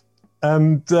formula,"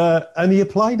 and he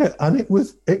applied it, and it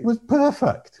was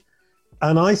perfect.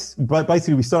 And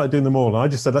basically we started doing them all, and I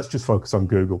just said, let's just focus on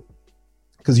Google,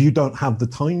 because you don't have the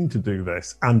time to do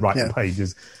this and write the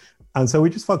pages. And so we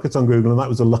just focused on Google, and that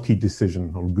was a lucky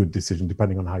decision, or a good decision,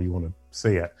 depending on how you want to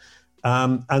see it.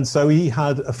 And so he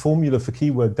had a formula for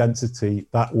keyword density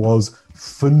that was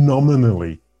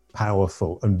phenomenally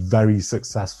powerful and very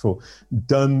successful,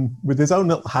 done with his own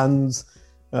little hands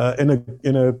in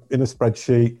a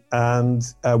spreadsheet. And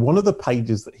one of the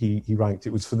pages that he ranked, it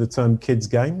was for the term kids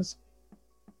games.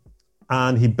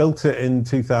 And he built it in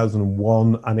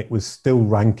 2001, and it was still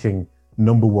ranking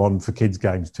number one for kids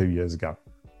games 2 years ago.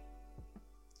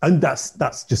 And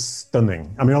that's just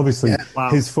stunning. I mean, obviously,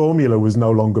 his formula was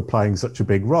no longer playing such a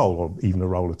big role, or even a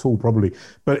role at all, probably.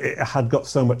 But it had got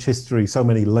so much history, so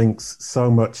many links,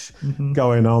 so much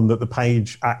going on, that the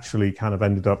page actually kind of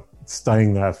ended up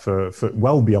staying there for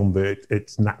well beyond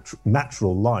its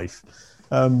natural life.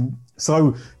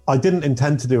 So I didn't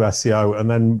intend to do SEO, and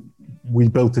then we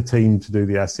built a team to do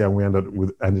the SEO, and we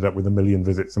ended up with 1 million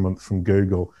visits a month from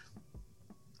Google.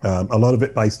 A lot of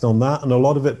it based on that, and a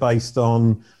lot of it based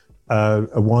on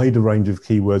a wider range of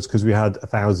keywords, because we had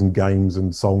 1,000 games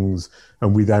and songs,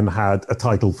 and we then had a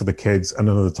title for the kids and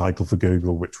another title for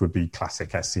Google, which would be classic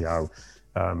SEO.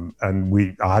 And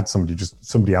I had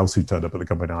somebody else who turned up at the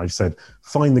company. I said,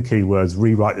 find the keywords,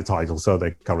 rewrite the title so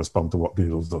they correspond to what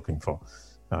Google's looking for.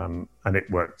 And it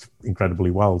worked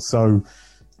incredibly well. So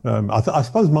I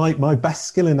suppose my best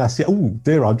skill in SEO, oh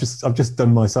dear, I've just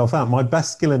done myself out. My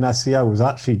best skill in SEO was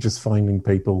actually just finding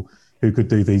people who could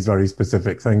do these very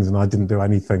specific things, and I didn't do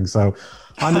anything. So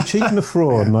I'm a cheat and a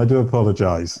fraud, and I do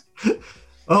apologize.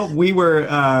 Well, we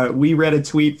read a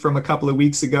tweet from a couple of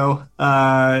weeks ago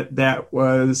that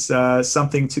was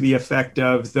something to the effect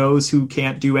of "those who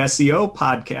can't do SEO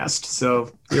podcast."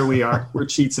 So here we are. We're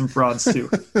cheats and frauds too.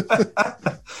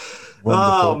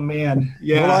 Oh man,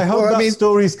 yeah. Well, I hope that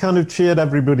story's kind of cheered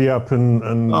everybody up,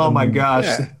 and oh my gosh,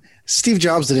 Steve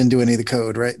Jobs didn't do any of the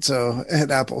code, right? So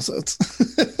at Apple, so it's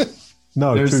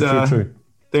no, true.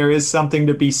 There is something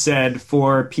to be said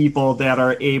for people that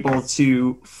are able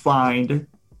to find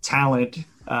talent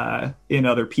in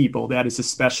other people. That is a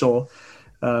special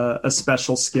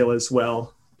skill as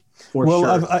well. Well, sure.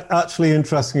 I've actually,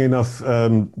 interestingly enough,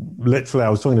 literally, I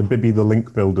was talking to Bibi, the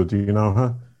link builder. Do you know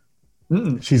her?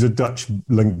 She's a Dutch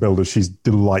link builder. She's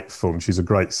delightful, and she's a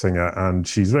great singer, and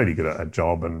she's really good at her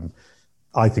job, and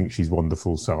I think she's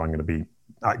wonderful. So I'm going to be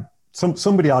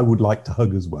somebody I would like to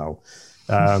hug as well.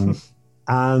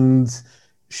 And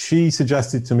she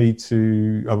suggested to me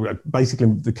to basically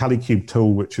the CaliCube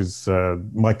tool, which is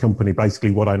my company.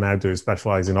 Basically, what I now do is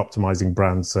specialize in optimizing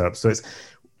brand SERP. So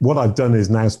what I've done is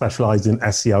now specialized in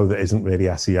SEO that isn't really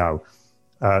SEO.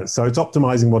 So it's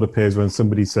optimizing what appears when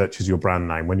somebody searches your brand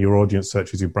name, when your audience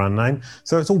searches your brand name.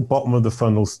 So it's all bottom of the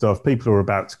funnel stuff. People are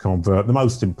about to convert. The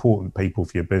most important people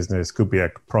for your business could be a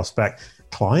prospect.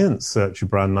 Clients search your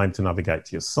brand name to navigate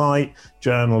to your site.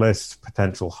 Journalists,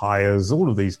 potential hires, all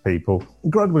of these people,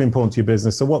 incredibly important to your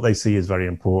business. So what they see is very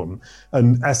important.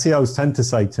 And SEOs tend to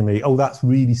say to me, oh, that's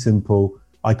really simple.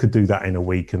 I could do that in a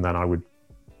week, and then I would,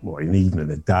 or even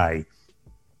in a day.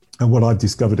 And what I've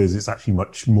discovered is it's actually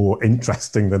much more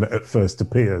interesting than it at first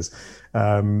appears.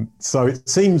 So it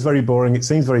seems very boring, it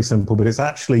seems very simple, but it's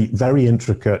actually very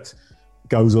intricate,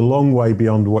 goes a long way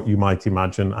beyond what you might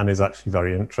imagine, and is actually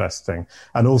very interesting.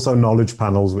 And also knowledge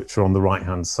panels, which are on the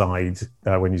right-hand side.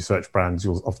 When you search brands,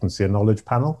 you'll often see a knowledge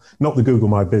panel. Not the Google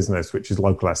My Business, which is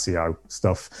local SEO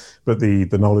stuff, but the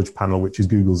knowledge panel, which is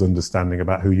Google's understanding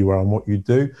about who you are and what you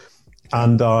do.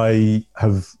 And I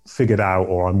have figured out,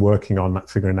 or I'm working on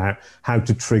figuring out, how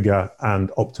to trigger and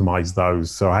optimize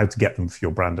those. So how to get them for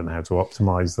your brand and how to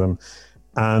optimize them.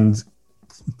 And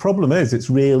the problem is it's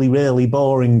really, really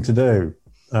boring to do.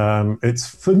 It's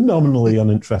phenomenally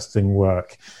uninteresting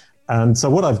work. And so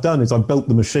what I've done is I've built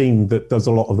the machine that does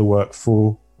a lot of the work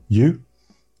for you.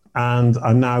 And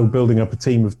I'm now building up a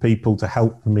team of people to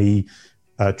help me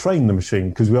train the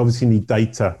machine, because we obviously need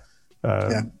data,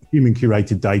 human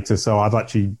curated data. So I've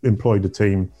actually employed a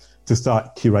team to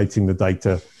start curating the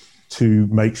data to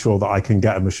make sure that I can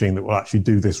get a machine that will actually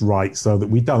do this right, so that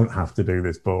we don't have to do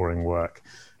this boring work.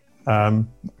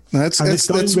 It's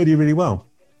going really, really well.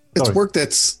 It's work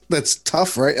that's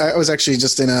tough, right? I was actually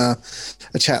just in a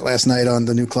chat last night on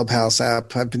the new Clubhouse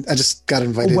app. I just got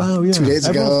invited 2 days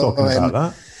ago. Talking about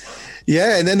that.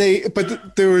 Yeah, and then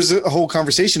there was a whole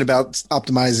conversation about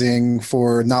optimizing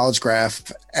for knowledge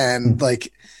graph, and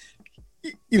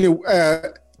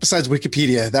besides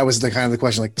Wikipedia, that was the kind of the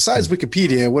question. Like, besides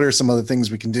Wikipedia, what are some other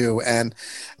things we can do? And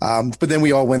but then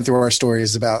we all went through our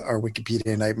stories about our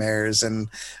Wikipedia nightmares, and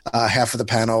half of the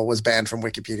panel was banned from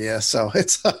Wikipedia. So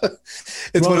it's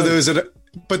one of those.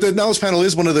 But the knowledge panel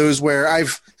is one of those where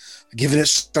I've given it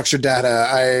structured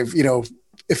data.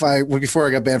 Before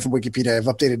I got banned from Wikipedia, I've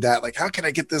updated that. Like, how can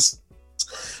I get this?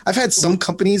 I've had some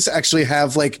companies actually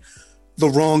have the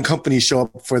wrong company show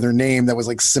up for their name that was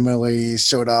similarly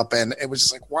showed up, and it was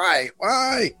just why?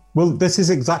 Well, this is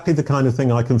exactly the kind of thing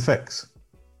I can fix.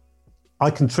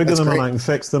 I can trigger them, and I can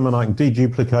fix them, and I can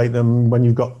deduplicate them when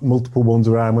you've got multiple ones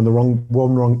around, when the wrong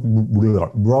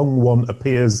one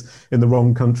appears in the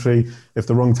wrong country, if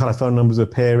the wrong telephone number's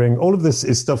appearing. All of this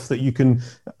is stuff that you can,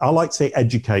 I like to say,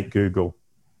 educate Google.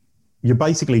 You're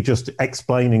basically just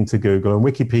explaining to Google, and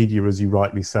Wikipedia, as you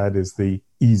rightly said, is the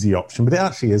easy option, but it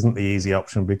actually isn't the easy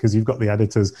option, because you've got the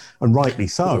editors, and rightly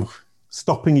so,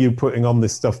 stopping you putting on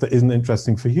this stuff that isn't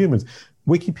interesting for humans.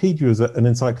 Wikipedia is an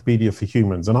encyclopedia for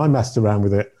humans, and I messed around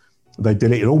with it. They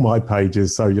deleted all my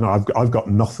pages, so I've got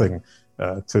nothing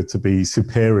to be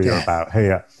superior about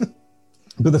here.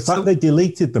 But the fact they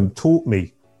deleted them taught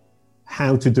me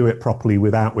how to do it properly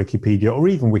without Wikipedia, or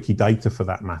even Wikidata for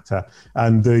that matter.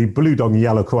 And the blue dog and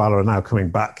yellow koala are now coming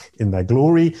back in their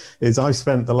glory. I've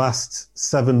spent the last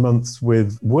 7 months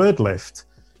with WordLift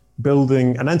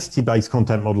building an entity-based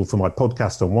content model for my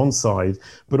podcast on one side,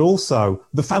 but also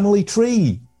the family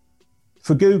tree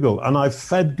for Google. And I've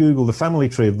fed Google the family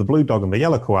tree of the blue dog and the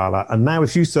yellow koala. And now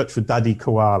if you search for Daddy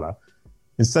Koala,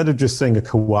 instead of just seeing a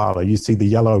koala, you see the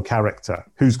yellow character,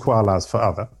 who's koala's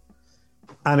forever.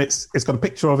 And it's got a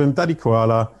picture of him, Daddy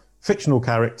Koala, fictional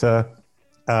character,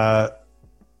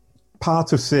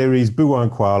 part of series Boo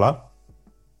and Koala,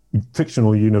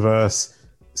 fictional universe,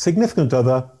 significant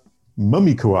other,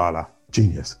 Mummy Koala.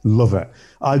 Genius. Love it.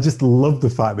 I just love the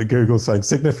fact that Google's saying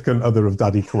significant other of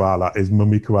Daddy Koala is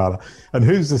Mummy Koala. And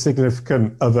who's the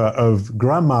significant other of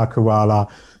Grandma Koala?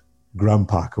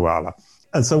 Grandpa Koala.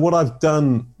 And so what I've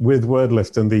done with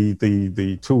WordLift and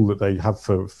the tool that they have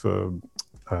for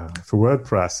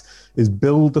WordPress is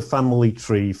build a family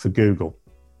tree for Google.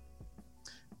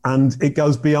 And it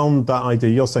goes beyond that idea.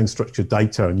 You're saying structured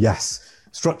data, and yes,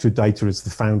 structured data is the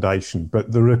foundation,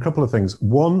 but there are a couple of things.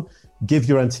 One, give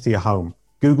your entity a home.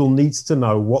 Google needs to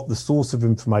know what the source of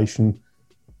information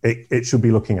it should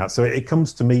be looking at. So it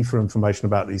comes to me for information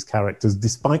about these characters,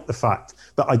 despite the fact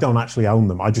that I don't actually own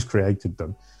them. I just created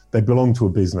them. They belong to a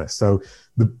business. So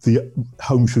the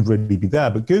home should really be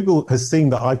there. But Google has seen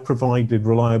that I've provided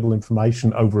reliable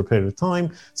information over a period of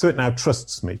time, so it now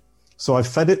trusts me. So I've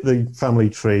fed it the family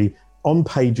tree on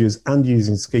pages and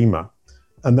using schema.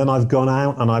 And then I've gone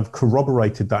out and I've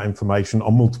corroborated that information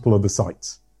on multiple other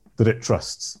sites that it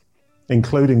trusts,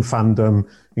 including fandom,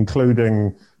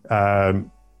 including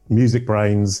music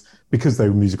brains because they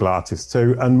were musical artists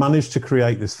too, and managed to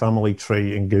create this family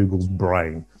tree in Google's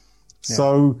brain. Yeah.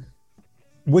 So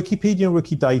Wikipedia and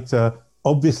Wikidata,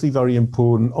 obviously very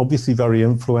important, obviously very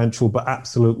influential, but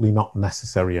absolutely not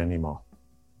necessary anymore.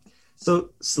 So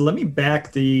let me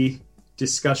back the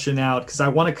discussion out, because I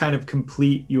want to kind of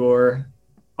complete your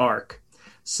arc.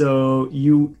 So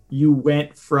you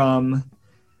went from,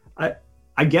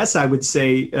 I guess I would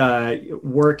say,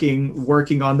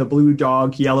 working on the blue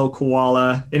dog, yellow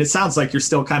koala, and it sounds like you're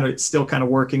still kind of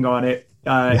working on it,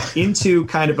 into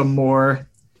kind of a more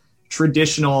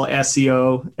traditional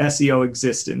SEO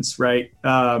existence, right?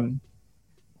 How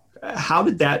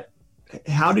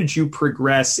did you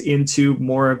progress into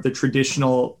more of the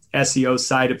traditional SEO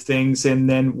side of things, and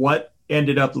then what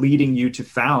ended up leading you to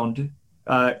found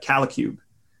Calicube?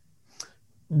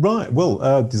 Right.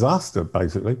 Well, disaster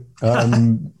basically.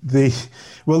 The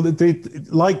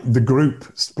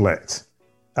group split.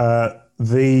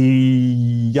 The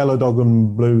yellow dog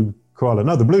and blue koala.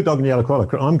 No, the blue dog and yellow koala.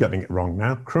 I'm getting it wrong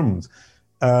now. Crumbs.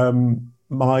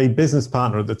 My business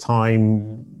partner at the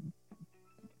time.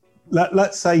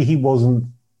 Let's say he wasn't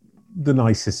the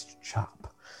nicest chap.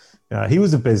 He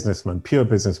was a businessman, pure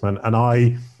businessman, and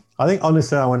I think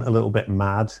honestly I went a little bit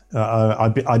mad.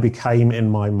 I became, in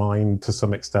my mind, to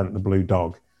some extent, the blue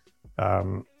dog,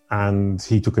 and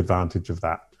he took advantage of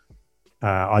that.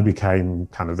 I became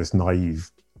kind of this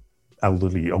naive,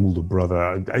 elderly, older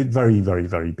brother. Very, very,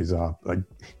 very bizarre.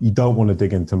 You don't want to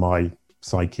dig into my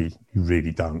psyche. You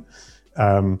really don't.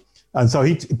 And so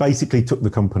he basically took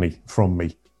the company from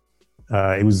me.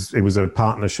 It was a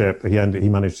partnership. He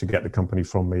managed to get the company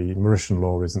from me. Mauritian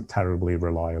law isn't terribly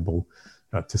reliable,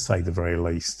 to say the very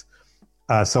least.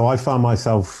 So I found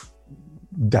myself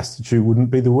destitute, wouldn't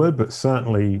be the word, but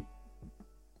certainly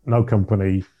no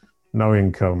company, no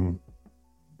income,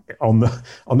 on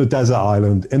the desert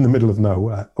island in the middle of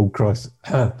nowhere. Oh Christ!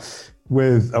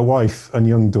 With a wife and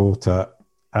young daughter,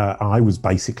 I was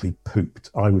basically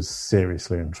pooped. I was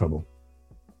seriously in trouble,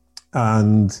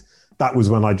 and that was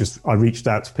when I reached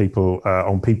out to people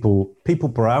on People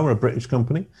Per Hour, a British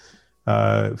company,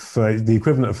 for the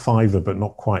equivalent of Fiverr, but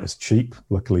not quite as cheap,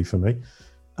 luckily for me,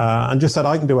 and just said,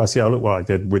 I can do SEO. Look what I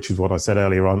did, which is what I said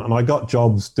earlier on. And I got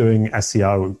jobs doing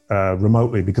SEO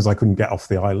remotely because I couldn't get off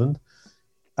the island.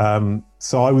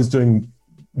 So I was doing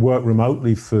work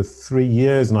remotely for 3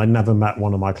 years, and I never met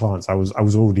one of my clients. I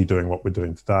was already doing what we're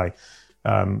doing today.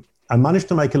 And managed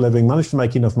to make a living, managed to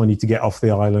make enough money to get off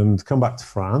the island, come back to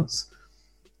France.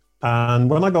 And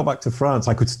when I got back to France,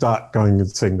 I could start going and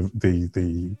seeing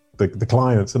the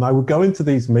clients. And I would go into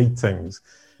these meetings,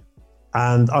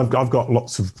 and I've got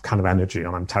lots of kind of energy,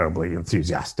 and I'm terribly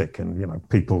enthusiastic. And,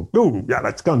 people, oh, yeah,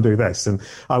 let's go and do this. And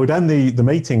I would end the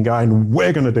meeting going,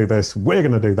 we're going to do this, we're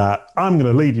going to do that. I'm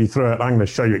going to lead you through it. I'm going to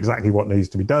show you exactly what needs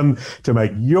to be done to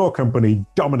make your company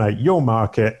dominate your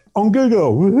market on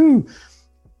Google. Woohoo!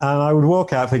 And I would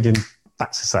walk out thinking,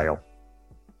 that's a sale.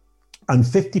 And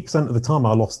 50% of the time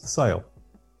I lost the sale.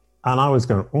 And I was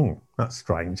going, oh, that's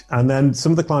strange. And then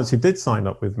some of the clients who did sign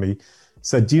up with me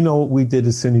said, do you know what we did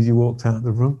as soon as you walked out of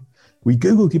the room? We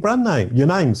Googled your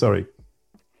name, sorry.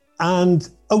 And,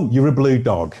 oh, you're a blue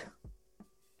dog.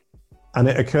 And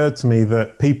it occurred to me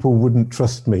that people wouldn't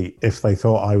trust me if they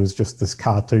thought I was just this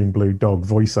cartoon blue dog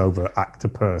voiceover actor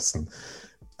person.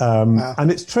 Wow. And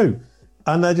it's true.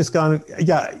 And they're just going,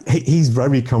 yeah, he's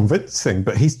very convincing,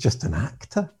 but he's just an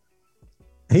actor.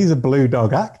 He's a blue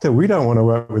dog actor. We don't want to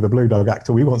work with a blue dog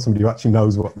actor. We want somebody who actually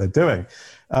knows what they're doing.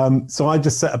 So I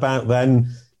just set about then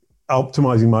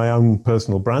optimizing my own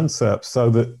personal brand SERP so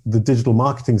that the digital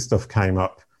marketing stuff came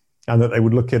up, and that they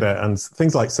would look at it, and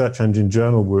things like Search Engine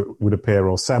Journal would appear,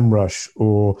 or SEMrush,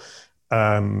 or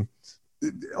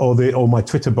my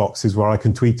Twitter boxes where I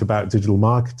can tweet about digital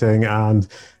marketing. And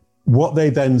what they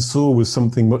then saw was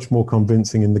something much more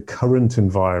convincing in the current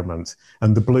environment.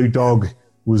 And the blue dog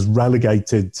was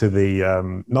relegated to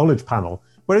the knowledge panel,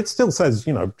 where it still says,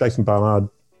 Jason Barnard,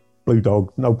 blue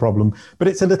dog, no problem. But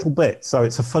it's a little bit. So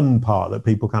it's a fun part that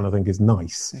people kind of think is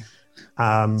nice.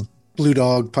 Blue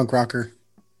dog, punk rocker.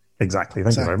 Exactly.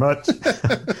 Thank you very much.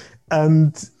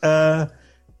 And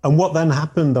what then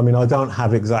happened, I don't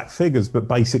have exact figures, but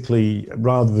basically,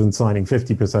 rather than signing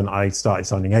 50%, I started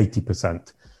signing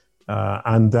 80%.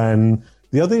 And then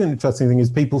the other interesting thing is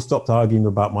people stopped arguing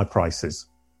about my prices.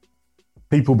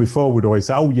 People before would always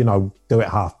say, do it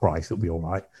half price, it'll be all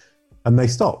right. And they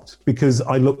stopped because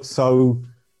I looked so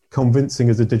convincing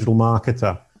as a digital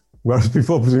marketer. Whereas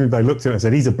before, presumably, they looked at it and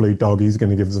said, he's a blue dog, he's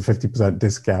going to give us a 50%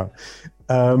 discount.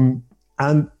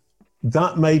 And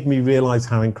that made me realize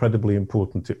how incredibly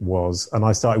important it was. And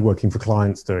I started working for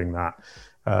clients doing that.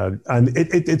 And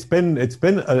it's been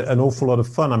an awful lot of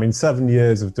fun. I mean, 7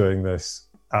 years of doing this,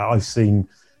 I've seen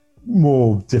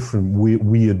more different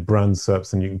weird brand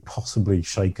SERPs than you can possibly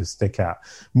shake a stick at.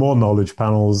 More knowledge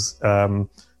panels.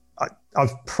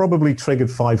 I've probably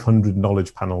triggered 500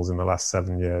 knowledge panels in the last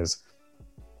 7 years.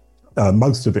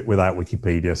 Most of it without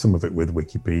Wikipedia, some of it with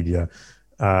Wikipedia.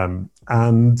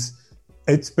 And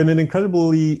it's been an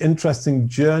incredibly interesting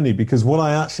journey, because what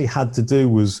I actually had to do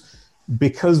was,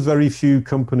 because very few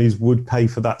companies would pay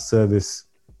for that service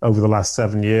over the last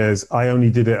 7 years, I only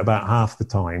did it about half the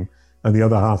time. And the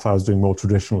other half, I was doing more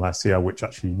traditional SEO, which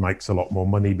actually makes a lot more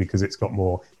money because it's got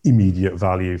more immediate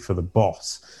value for the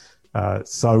boss.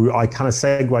 So I kind of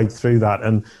segued through that.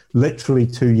 And literally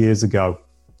 2 years ago,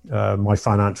 my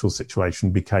financial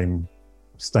situation became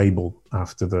stable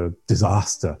after the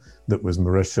disaster that was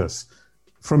Mauritius.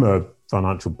 From a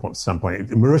financial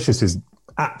standpoint, Mauritius is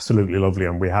absolutely lovely,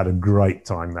 and we had a great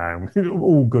time there.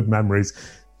 All good memories.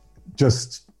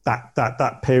 Just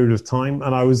that period of time.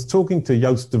 And I was talking to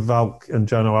Joost de Valk and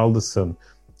Jono Alderson.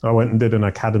 I went and did an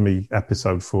Academy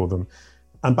episode for them.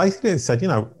 And basically they said,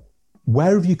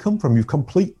 where have you come from? You've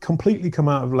completely come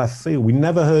out of left field. We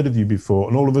never heard of you before.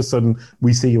 And all of a sudden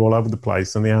we see you all over the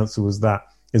place. And the answer was that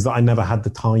I never had the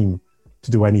time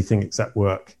to do anything except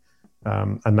work.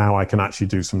 And now I can actually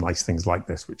do some nice things like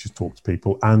this, which is talk to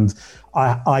people. And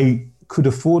I could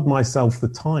afford myself the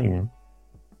time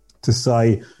to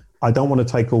say, I don't want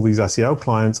to take all these SEO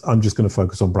clients. I'm just going to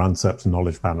focus on brand SERPs and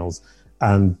knowledge panels.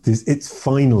 And it's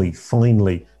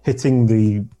finally hitting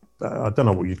the, I don't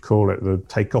know what you'd call it, the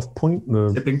takeoff point.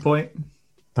 The tipping point.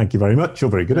 Thank you very much. You're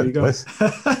very good at this.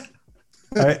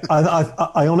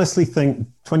 I honestly think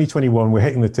 2021, we're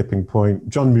hitting the tipping point.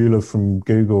 John Mueller from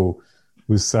Google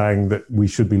was saying that we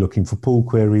should be looking for pull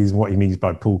queries. And what he means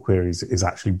by pull queries is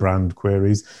actually brand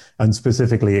queries, and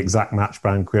specifically exact match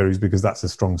brand queries, because that's a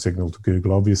strong signal to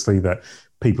Google, obviously, that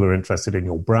people are interested in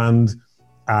your brand.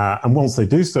 And once they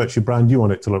do search your brand, you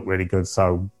want it to look really good.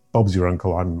 So Bob's your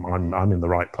uncle. I'm in the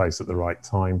right place at the right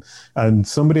time. And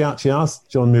somebody actually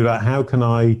asked John Mueller, how can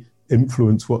I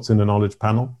influence what's in a knowledge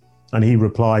panel? And he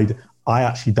replied, I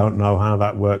actually don't know how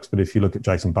that works, but if you look at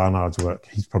Jason Barnard's work,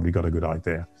 he's probably got a good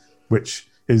idea. Which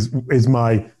is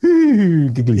my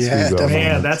giggly schoolgirl.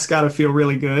 Man, that's got to feel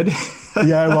really good.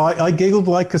 Yeah, well, I giggled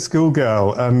like a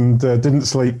schoolgirl and didn't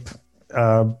sleep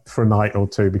for a night or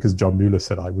two because John Mueller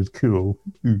said I was cool.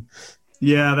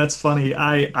 Yeah, that's funny.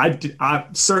 I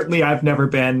certainly I've never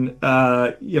been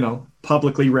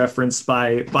publicly referenced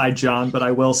by John, but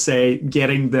I will say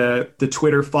getting the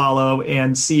Twitter follow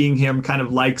and seeing him kind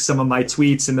of like some of my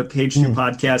tweets and the Page Two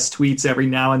podcast tweets every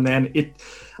now and then,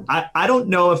 I don't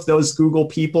know if those Google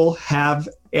people have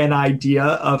an idea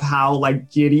of how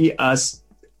like giddy us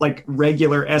like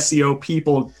regular SEO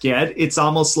people get. It's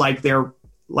almost like they're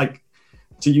like,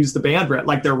 to use the band,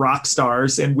 like they're rock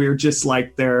stars and we're just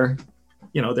like their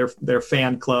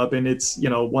fan club. And it's,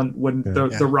 when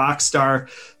the rock star,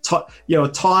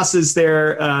 tosses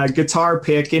their guitar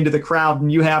pick into the crowd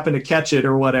and you happen to catch it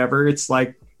or whatever, it's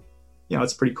like,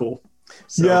 it's pretty cool.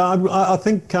 So. Yeah, I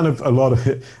think kind of a lot of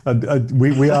it.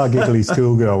 We are giggly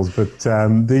schoolgirls, but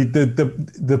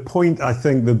the point, I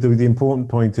think that the important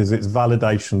point is it's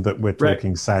validation that we're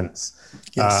talking sense.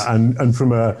 Yes. And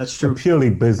from a purely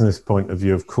business point of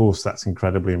view, of course, that's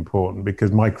incredibly important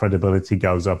because my credibility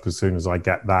goes up as soon as I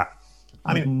get that.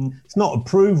 I mean, it's not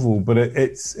approval, but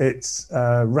it's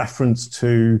reference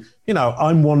to,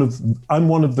 I'm one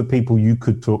of the people you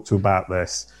could talk to about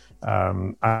this.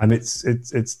 And it's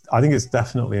I think it's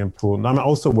definitely important. I'm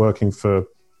also working for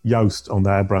Yoast on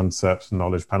their brand SERPs and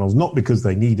knowledge panels, not because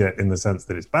they need it in the sense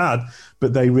that it's bad,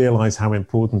 but they realize how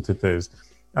important it is.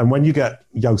 And when you get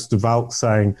Joost de Valk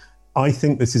saying, I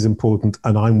think this is important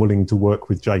and I'm willing to work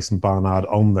with Jason Barnard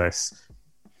on this,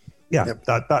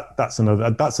 that's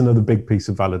another big piece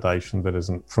of validation that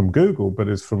isn't from Google, but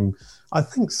is from, I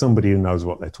think, somebody who knows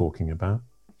what they're talking about.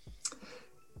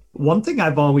 One thing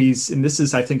I've always, and this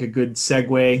is, I think, a good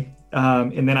segue,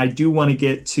 and then I do want to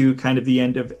get to kind of the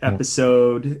end of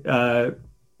episode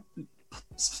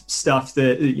stuff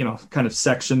that, kind of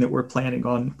section that we're planning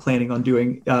on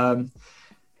doing.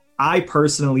 I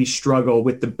personally struggle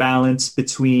with the balance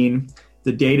between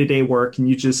the day-to-day work, and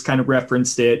you just kind of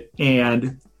referenced it,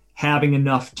 and having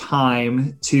enough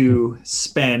time to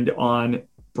spend on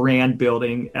brand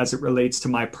building as it relates to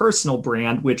my personal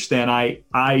brand, which then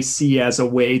I see as a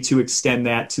way to extend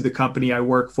that to the company I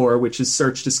work for, which is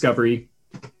Search Discovery.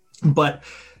 But,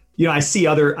 I see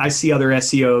other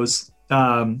SEOs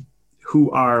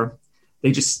who are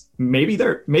they just maybe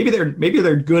they're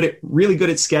really good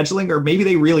at scheduling, or maybe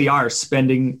they really are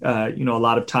spending a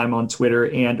lot of time on Twitter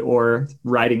and or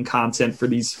writing content for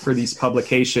these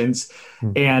publications.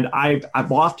 And I've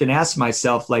often asked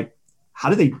myself, like, how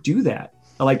do they do that?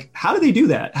 How do they do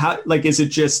that? Is it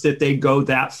just that they go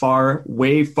that far,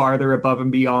 way farther above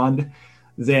and beyond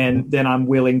than I'm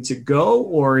willing to go?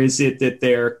 Or is it that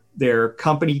their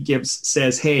company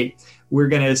says, hey, we're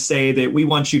going to say that we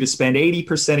want you to spend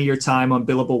 80% of your time on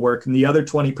billable work and the other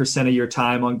 20% of your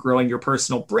time on growing your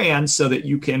personal brand, so that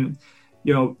you can,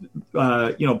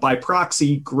 by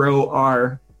proxy, grow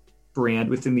our brand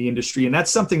within the industry. And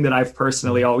that's something that I've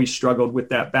personally always struggled with,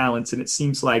 that balance. And it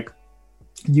seems like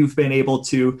you've been able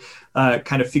to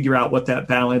kind of figure out what that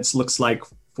balance looks like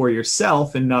for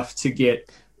yourself, enough to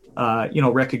get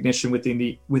recognition within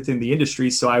the industry.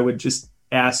 So I would just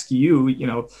ask you,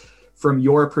 from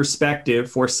your perspective,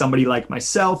 for somebody like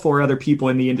myself or other people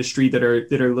in the industry that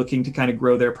are looking to kind of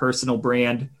grow their personal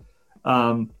brand,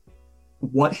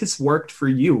 what has worked for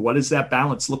you? What does that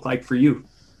balance look like for you?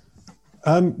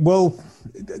 Well,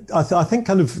 I think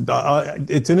kind of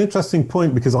it's an interesting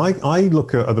point, because I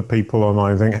look at other people and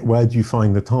I think, where do you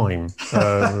find the time?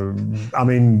 I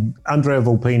mean, Andrea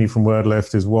Volpini from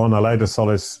WordLift is one, Aleda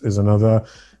Solis is another.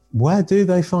 Where do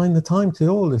they find the time to do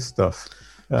all this stuff?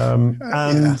 From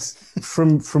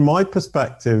my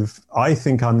perspective, I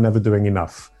think I'm never doing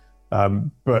enough.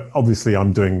 But obviously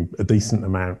I'm doing a decent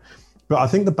amount. But I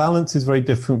think the balance is very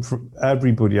different for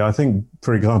everybody. I think,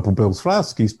 for example, Bill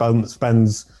Slawski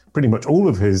spends pretty much all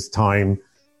of his time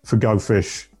for Go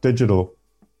Fish Digital,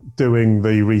 doing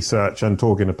the research and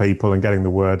talking to people and getting the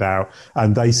word out.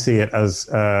 And they see it as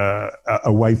a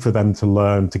way for them to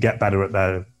learn, to get better at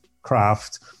their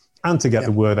craft, and to get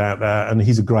the word out there. And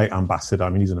he's a great ambassador. I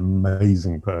mean, he's an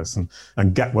amazing person.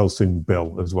 And get well soon,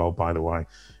 Bill, as well, by the way.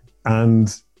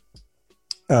 And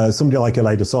somebody like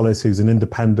Aleda Solis, who's an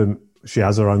independent, she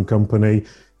has her own company.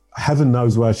 Heaven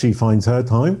knows where she finds her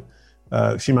time.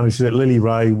 She manages it. Lily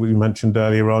Ray, we mentioned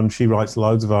earlier on, she writes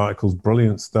loads of articles,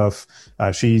 brilliant stuff.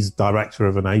 She's director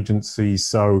of an agency.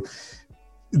 So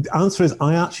the answer is,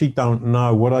 I actually don't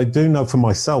know. What I do know for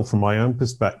myself, from my own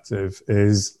perspective,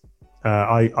 is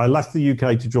I left the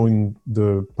UK to join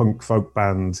the punk folk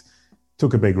band,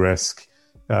 took a big risk,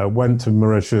 went to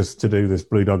Mauritius to do this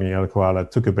Blue Dog and Yellow Koala,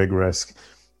 took a big risk.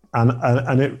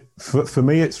 And it, for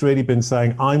me, it's really been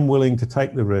saying, I'm willing to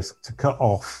take the risk to cut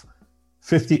off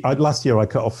 50. Last year, I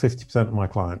cut off 50% of my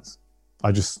clients.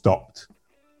 I just stopped.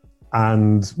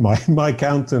 And my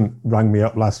accountant rang me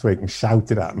up last week and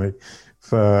shouted at me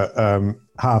for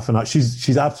half an hour.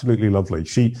 She's absolutely lovely.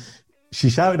 She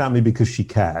shouted at me because she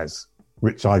cares,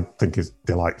 which I think is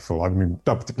delightful. I mean,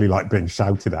 don't particularly like being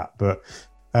shouted at, but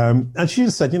and she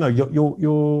just said,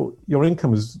 your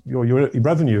income is your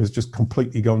revenue has just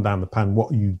completely gone down the pan.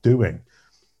 What are you doing?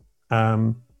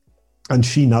 And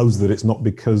she knows that it's not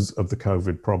because of the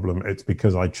COVID problem. It's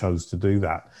because I chose to do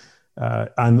that.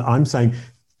 And I'm saying,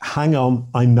 hang on,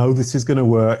 I know this is going to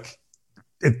work.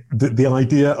 The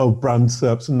idea of brand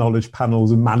SERPs and knowledge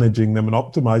panels and managing them and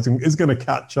optimizing is going to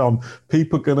catch on.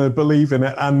 People are going to believe in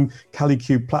it, and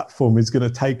CaliCube platform is going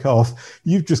to take off.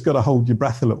 You've just got to hold your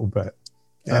breath a little bit.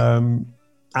 Yeah.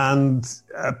 And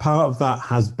part of that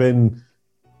has been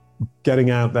getting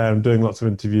out there and doing lots of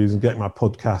interviews and getting my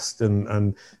podcast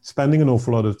and spending an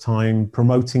awful lot of time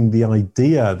promoting the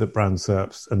idea that brand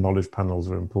SERPs and knowledge panels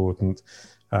are important.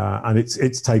 And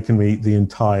it's taken me the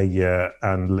entire year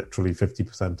and literally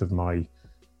 50% of my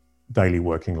daily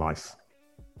working life.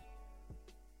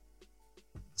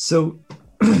 So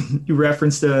you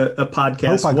referenced a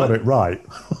podcast. I hope I got it right,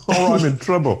 or I'm in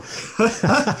trouble.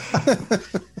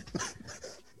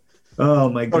 Oh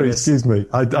my goodness! Sorry, excuse me.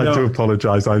 I do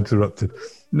apologize. I interrupted.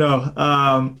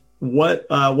 No.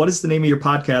 What is the name of your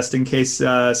podcast, in case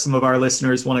some of our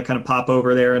listeners want to kind of pop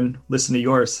over there and listen to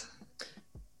yours?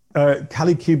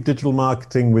 CaliCube Digital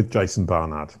Marketing with Jason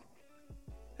Barnard.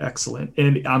 Excellent.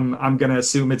 And I'm going to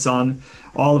assume it's on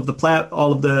all of the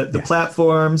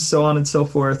platforms, so on and so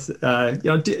forth.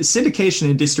 Syndication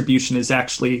and distribution is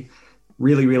actually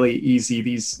really, really easy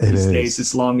these days,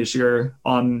 as long as you're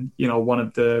on, one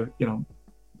of the,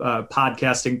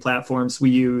 podcasting platforms.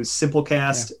 We use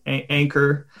Simplecast.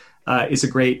 Anchor is a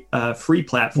great free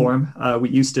platform. We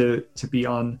used to be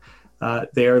on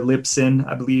there. Libsyn,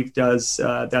 I believe, does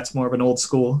that's more of an old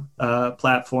school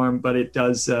platform, but it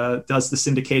does the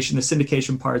syndication. The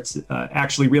syndication part's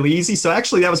actually really easy. So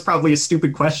actually, that was probably a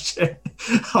stupid question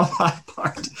on my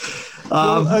part.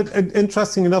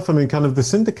 Interesting enough, I mean, kind of the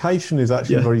syndication is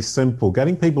actually very simple.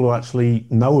 Getting people to actually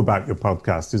know about your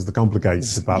podcast is the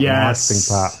complicated part, the marketing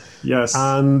part. Yes.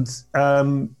 And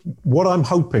what I'm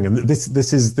hoping, and this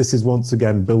is once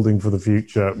again building for the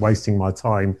future, wasting my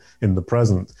time in the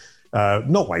present.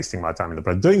 Not wasting my time in the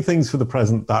present, doing things for the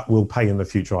present that will pay in the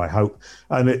future, I hope.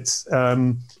 And it's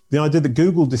the idea that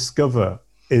Google Discover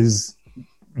is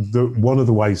one of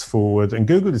the ways forward. And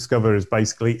Google Discover is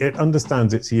basically, it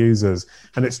understands its users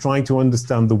and it's trying to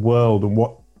understand the world and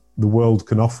what the world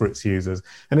can offer its users.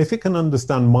 And if it can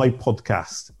understand my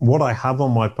podcast, what I have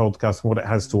on my podcast, what it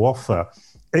has to offer,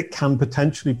 it can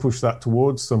potentially push that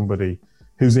towards somebody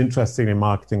who's interested in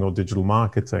marketing or digital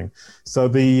marketing. So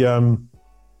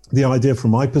the idea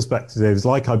from my perspective is,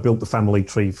 like I built the family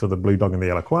tree for the Blue Dog and the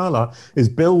Yellow Koala, is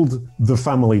build the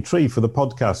family tree for the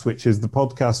podcast, which is the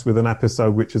podcast with an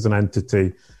episode, which is an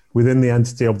entity. Within the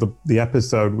entity of the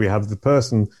episode, we have the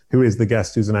person who is the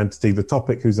guest, who's an entity, the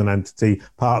topic, who's an entity,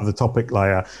 part of the topic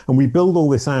layer. And we build all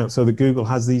this out so that Google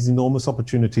has these enormous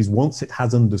opportunities once it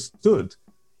has understood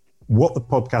what the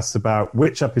podcast's about,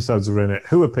 which episodes are in it,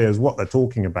 who appears, what they're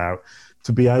talking about,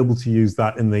 to be able to use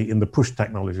that in the push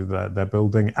technology that they're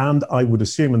building. And I would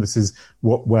assume, and this is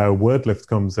where WordLift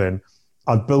comes in,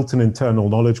 I've built an internal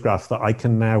knowledge graph that I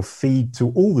can now feed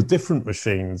to all the different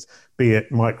machines, be it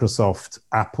Microsoft,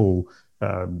 Apple,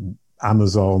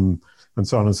 Amazon, and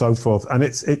so on and so forth. And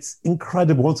it's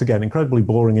incredible, once again, incredibly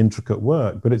boring, intricate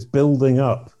work, but it's building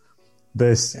up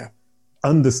this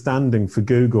understanding for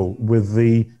Google with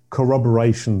the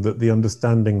corroboration that the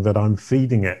understanding that I'm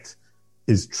feeding it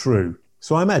is true.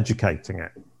 So I'm educating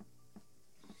it.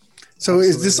 So Absolutely.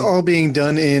 Is this all being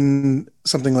done in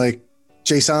something like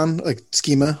JSON, like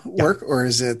schema work, or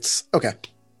is it okay?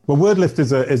 Well, WordLift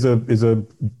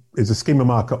is a schema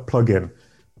markup plugin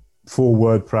for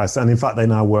WordPress, and in fact, they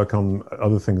now work on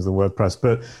other things than WordPress.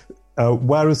 But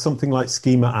whereas something like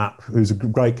Schema App, who's a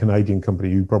great Canadian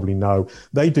company you probably know,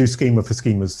 they do schema for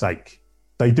schema's sake.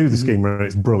 They do the schema and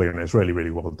it's brilliant. It's really,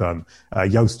 really well done.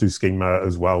 Yoast do schema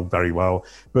as well, very well.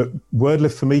 But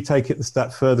WordLift, for me, take it a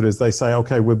step further as they say,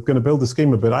 okay, we're going to build the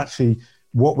schema, but actually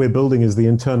what we're building is the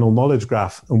internal knowledge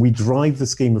graph, and we drive the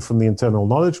schema from the internal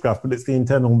knowledge graph, but it's the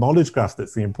internal knowledge graph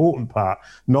that's the important part,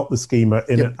 not the schema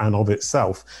in it and of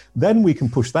itself. Then we can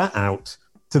push that out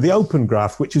to the open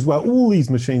graph, which is where all these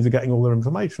machines are getting all their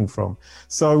information from.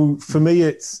 So for me,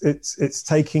 it's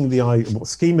taking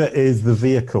schema is the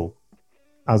vehicle,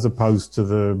 as opposed to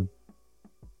the,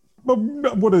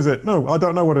 what is it? No, I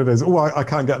don't know what it is. Oh, I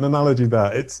can't get an analogy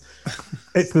there. It's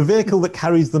the vehicle that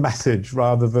carries the message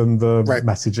rather than the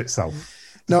message itself.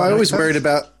 No, I always worried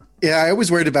about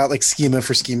like schema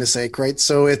for schema's sake, right?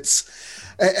 So it's,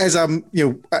 as I'm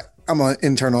an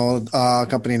internal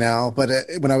company now, but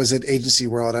when I was at Agency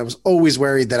World, I was always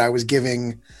worried that I was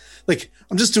giving, like,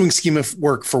 I'm just doing schema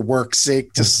work for work's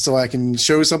sake, just so I can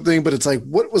show something. But it's like,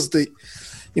 what was the,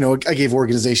 I gave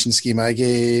organization schema, I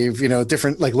gave,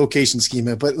 different like location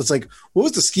schema, but it's like, what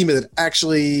was the schema that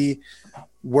actually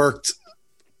worked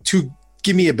to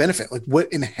give me a benefit? Like, what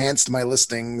enhanced my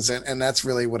listings? And that's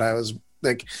really what I was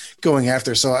like going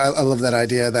after. So I love that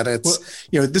idea that it's,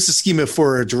 this is schema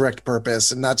for a direct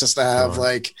purpose and not just to have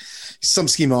like some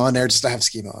schema on there, just to have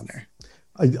schema on there.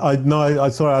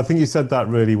 Sorry, I think you said that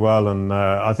really well, and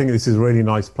I think this is a really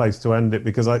nice place to end it,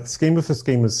 because schema for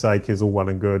schema's sake is all well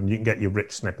and good, and you can get your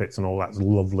rich snippets and all that's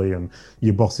lovely, and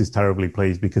your boss is terribly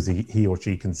pleased because he or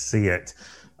she can see it.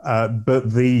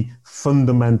 But the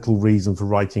fundamental reason for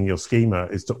writing your schema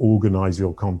is to organize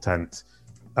your content.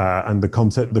 And the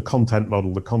content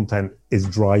model, the content is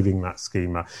driving that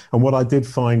schema. And what I did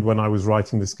find when I was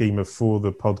writing the schema for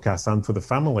the podcast and for the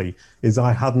family is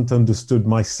I hadn't understood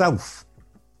myself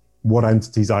what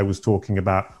entities I was talking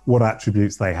about, what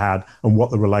attributes they had, and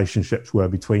what the relationships were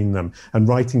between them. And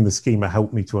writing the schema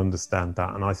helped me to understand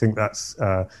that. And I think that's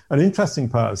an interesting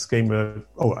part of schema.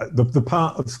 The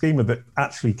part of schema that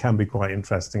actually can be quite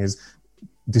interesting is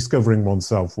discovering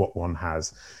oneself, what one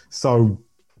has. So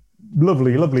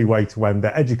lovely, lovely way to end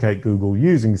it. Educate Google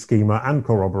using schema and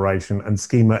corroboration, and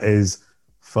schema is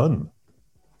fun.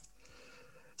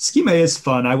 Schema is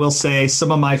fun. I will say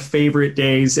some of my favorite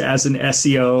days as an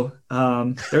SEO,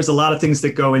 there's a lot of things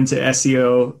that go into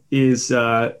SEO, is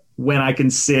when I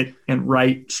can sit and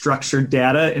write structured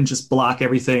data and just block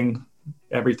everything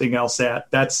else out.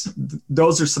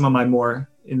 Those are some of my more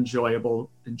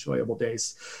enjoyable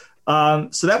days.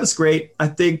 So that was great. I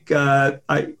think I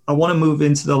want to move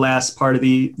into the last part of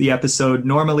the episode.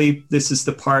 Normally, this is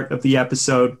the part of the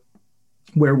episode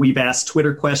where we've asked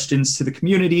Twitter questions to the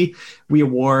community. We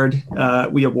award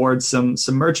some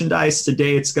merchandise.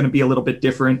 Today it's going to be a little bit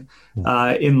different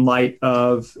in light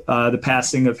of the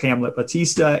passing of Hamlet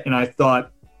Batista, and I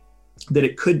thought that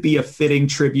it could be a fitting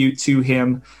tribute to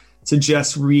him to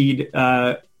just read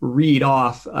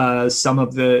off some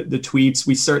of the tweets.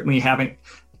 We certainly haven't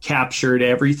captured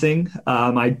everything.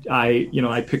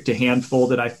 I picked a handful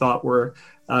that I thought were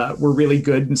really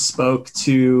good and spoke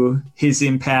to his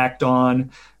impact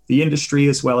on the industry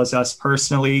as well as us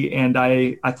personally. And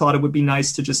I thought it would be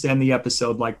nice to just end the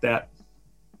episode like that.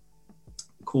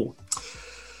 Cool.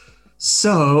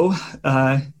 So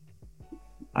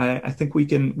I think we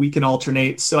can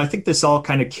alternate. So I think this all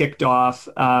kind of kicked off,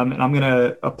 and I'm going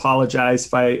to apologize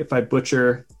if I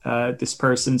butcher this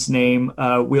person's name,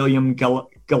 William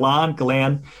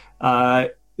Galan.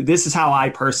 This is how I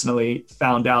personally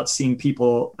found out, seeing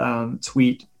people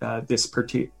retweet this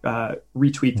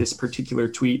particular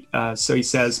tweet. So he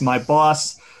says, "My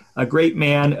boss, a great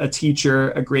man, a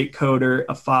teacher, a great coder,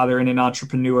 a father, and an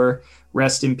entrepreneur.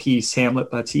 Rest in peace,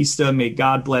 Hamlet Batista. May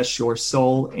God bless your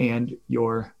soul and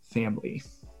your family."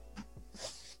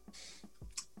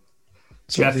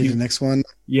 So Jeff, the next one.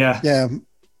 Yeah.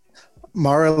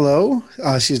 Mara Lowe,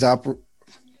 she's the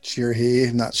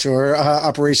not sure,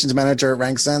 operations manager at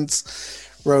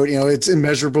RankSense, wrote, "It's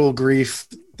immeasurable grief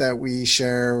that we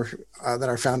share that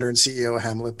our founder and CEO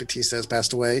Hamlet Batista has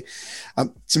passed away."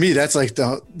 To me, that's like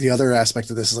the other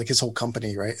aspect of this is like his whole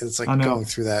company, right? It's like going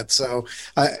through that. So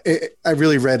I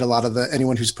really read a lot of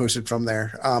anyone who's posted from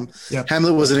there.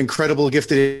 Hamlet was an incredible,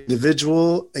 gifted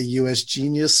individual, a U.S.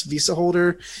 Genius visa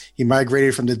holder. He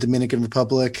migrated from the Dominican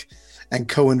Republic and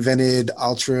co-invented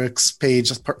Alteryx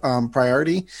Page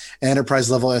Priority,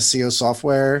 enterprise-level SEO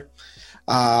software.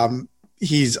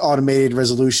 He's automated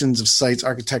resolutions of sites,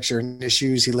 architecture, and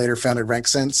issues. He later founded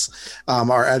RankSense,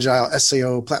 our agile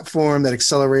SEO platform that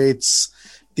accelerates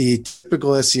the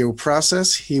typical SEO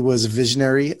process. He was a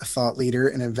visionary, a thought leader,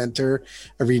 an inventor,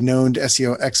 a renowned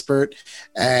SEO expert,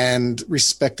 and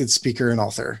respected speaker and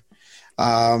author.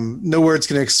 No words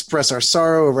can express our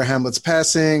sorrow over Hamlet's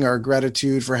passing, our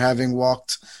gratitude for having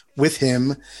walked with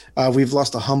him. We've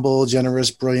lost a humble, generous,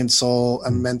 brilliant soul,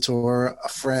 a mentor, a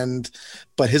friend,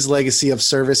 but his legacy of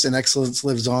service and excellence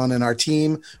lives on in our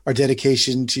team, our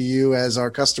dedication to you as our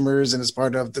customers and as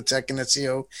part of the tech and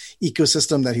SEO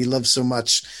ecosystem that he loves so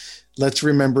much. Let's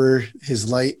remember his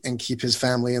light and keep his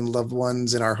family and loved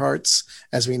ones in our hearts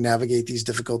as we navigate these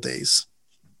difficult days.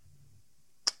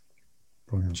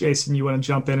 Brilliant. Jason, you want to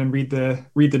jump in and read the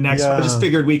next one? I just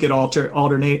figured we could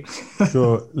alternate.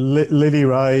 Sure. Lily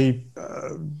Ray,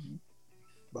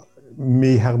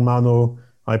 mi hermano,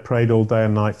 I prayed all day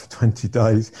and night for 20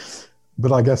 days,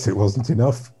 but I guess it wasn't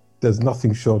enough. There's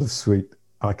nothing short of sweet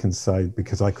I can say,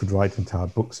 because I could write entire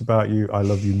books about you. I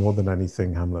love you more than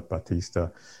anything, Hamlet Batista.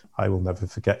 I will never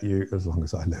forget you as long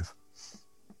as I live.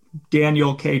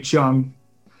 Daniel K. Chung.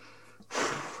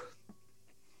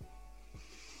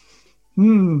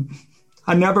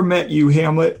 I never met you,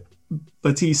 Hamlet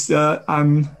Batista.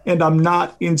 I'm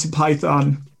not into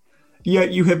Python.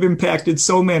 Yet you have impacted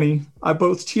so many. I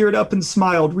both teared up and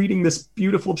smiled reading this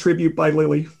beautiful tribute by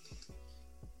Lily.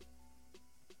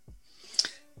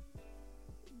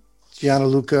 Gianna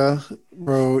Luca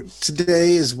wrote,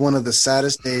 "Today is one of the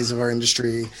saddest days of our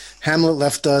industry. Hamlet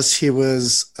left us. He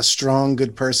was a strong,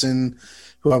 good person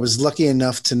who I was lucky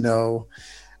enough to know.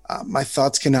 My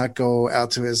thoughts cannot go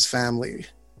out to his family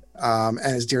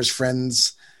and his dearest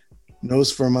friends.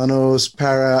 Nos hermanos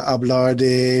para hablar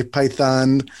de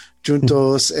Python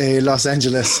juntos en Los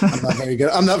Angeles."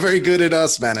 I'm not very good at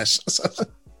Spanish.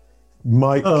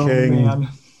 Mike King. Man.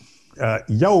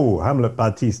 Hamlet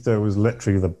Batista was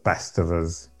literally the best of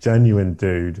us. Genuine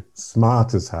dude,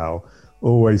 smart as hell,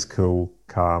 always cool,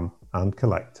 calm, and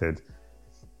collected.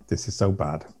 This is so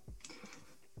bad.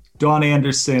 Dawn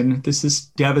Anderson, this is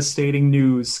devastating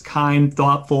news. Kind,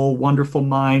 thoughtful, wonderful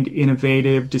mind,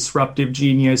 innovative, disruptive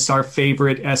genius, our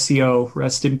favorite SEO.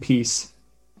 Rest in peace.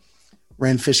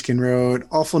 Rand Fishkin wrote,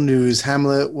 "Awful news.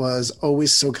 Hamlet was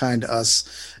always so kind to us.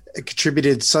 It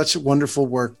contributed such wonderful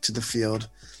work to the field.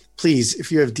 Please,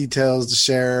 if you have details to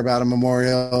share about a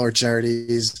memorial or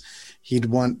charities he'd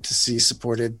want to see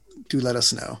supported, do let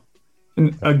us know."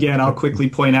 And again, I'll quickly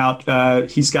point out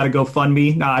he's got a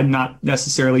GoFundMe. Now, I'm not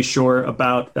necessarily sure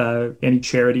about any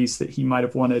charities that he might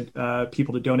have wanted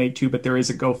people to donate to, but there is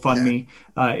a GoFundMe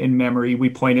in memory. We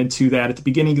pointed to that at the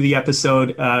beginning of the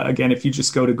episode. Again, if you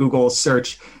just go to Google,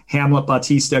 search Hamlet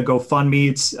Batista GoFundMe,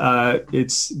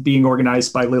 it's being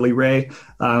organized by Lily Ray.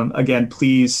 Again,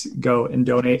 please go and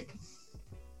donate.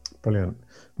 Brilliant.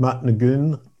 Matt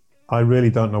Nagun, I really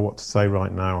don't know what to say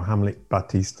right now. Hamlet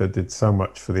Batista did so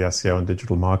much for the SEO and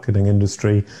digital marketing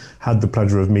industry. Had the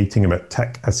pleasure of meeting him at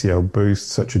Tech SEO Boost,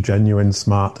 such a genuine,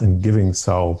 smart and giving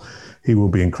soul. He will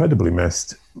be incredibly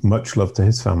missed. Much love to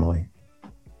his family.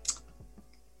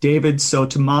 David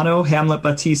Sotomano, Hamlet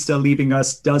Batista leaving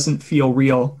us doesn't feel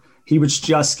real. He was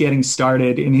just getting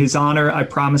started. In his honor, I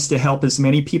promise to help as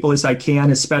many people as I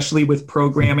can, especially with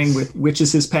programming, which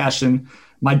is his passion.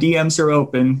 My DMs are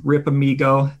open. Rip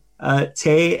amigo.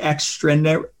 Te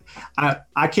extraño.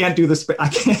 I can't do the I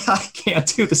can't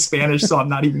do the Spanish, so I'm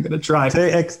not even going to try. Te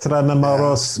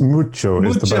extrañamos mucho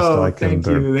is the best I can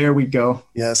do. Thank you. There we go.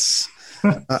 Yes.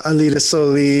 Alita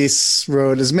Solis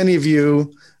wrote, as many of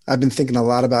you, I've been thinking a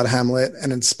lot about Hamlet,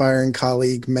 an inspiring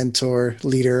colleague, mentor,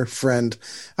 leader, friend.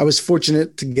 I was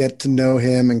fortunate to get to know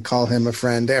him and call him a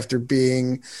friend after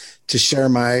being to share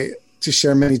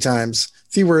many times.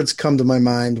 Few words come to my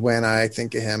mind when I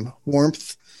think of him: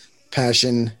 warmth,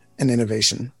 passion, and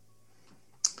innovation.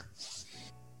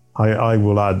 I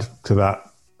will add to that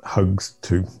hugs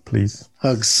too, please.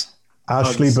 Hugs.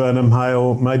 Ashley Burnham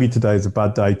Hale, maybe today's a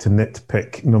bad day to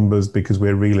nitpick numbers because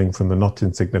we're reeling from the not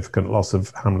insignificant loss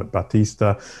of Hamlet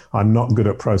Batista. I'm not good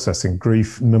at processing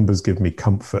grief. Numbers give me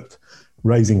comfort.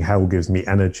 Raising hell gives me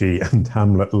energy, and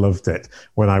Hamlet loved it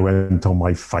when I went on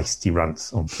my feisty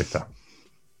rants on Twitter.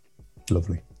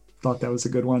 Lovely. Thought that was a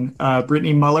good one.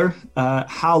 Brittany Muller,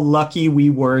 how lucky we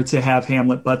were to have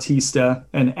Hamlet Batista,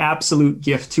 an absolute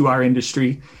gift to our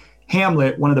industry.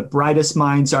 Hamlet, one of the brightest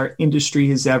minds our industry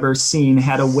has ever seen,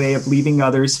 had a way of leaving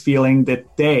others feeling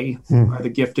that they are the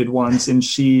gifted ones. And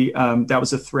she, that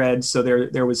was a thread. So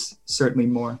there was certainly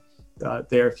more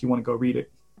there if you want to go read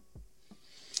it.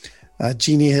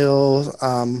 Jeannie Hill,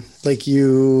 like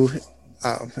you,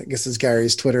 I guess it's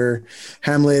Gary's Twitter.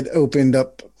 Hamlet opened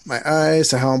up my eyes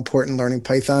to how important learning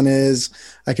Python is.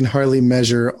 I can hardly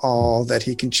measure all that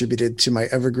he contributed to my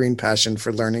evergreen passion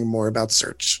for learning more about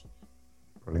search.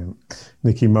 Brilliant.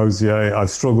 Nikki Mosier,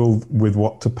 I've struggled with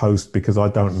what to post because I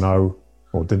don't know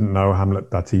or didn't know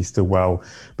Hamlet Batista well,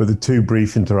 but the two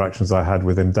brief interactions I had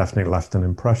with him definitely left an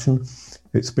impression.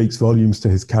 It speaks volumes to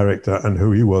his character and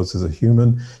who he was as a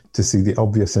human to see the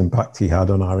obvious impact he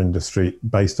had on our industry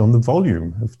based on the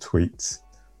volume of tweets.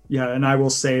 Yeah, and I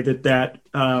will say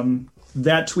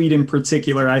that tweet in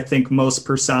particular, I think most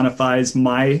personifies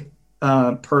my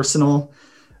personal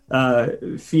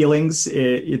feelings.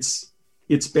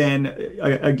 It's been,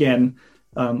 again,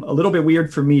 a little bit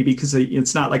weird for me because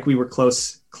it's not like we were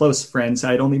close friends.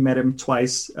 I'd only met him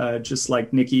twice, just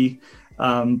like Nikki.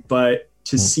 But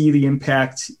to see the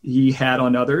impact he had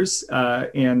on others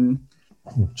and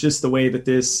just the way that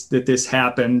this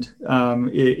happened,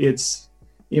 it's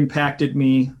impacted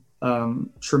me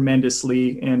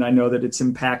tremendously. And I know that it's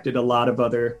impacted a lot of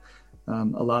other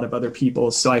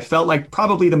people. So I felt like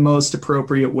probably the most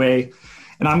appropriate way,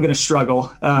 and I'm going to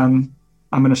struggle.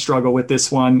 I'm going to struggle with this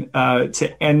one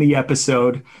to end the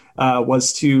episode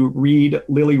was to read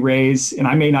Lily Ray's, and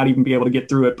I may not even be able to get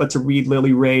through it, but to read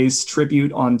Lily Ray's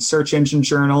tribute on Search Engine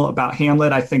Journal about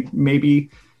Hamlet. I think maybe,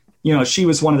 she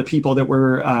was one of the people that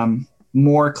were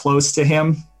more close to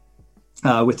him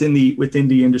within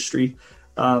the industry.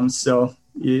 So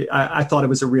I thought it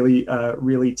was a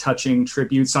really touching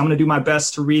tribute. So I'm going to do my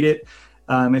best to read it.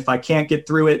 If I can't get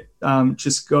through it,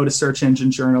 just go to Search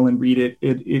Engine Journal and read it.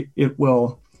 It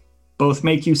will both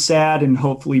make you sad and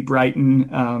hopefully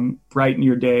brighten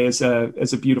your day as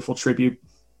a beautiful tribute.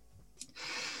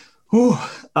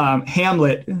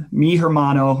 Hamlet, mi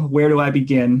hermano, where do I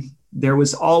begin? There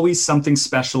was always something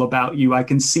special about you. I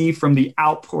can see from the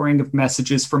outpouring of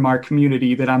messages from our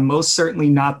community that I'm most certainly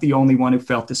not the only one who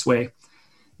felt this way.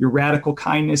 Your radical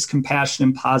kindness, compassion,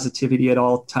 and positivity at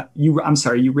all times.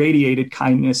 You radiated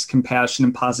kindness, compassion,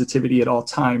 and positivity at all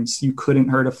times. You couldn't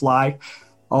hurt a fly.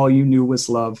 All you knew was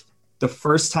love. The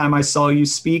first time I saw you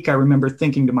speak, I remember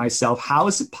thinking to myself, how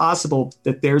is it possible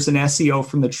that there's an SEO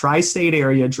from the tri-state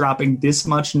area dropping this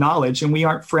much knowledge and we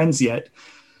aren't friends yet?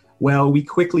 Well, we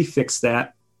quickly fixed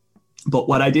that. But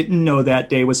what I didn't know that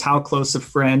day was how close of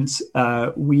friends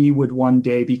we would one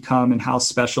day become and how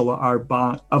special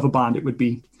of a bond it would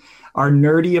be. Our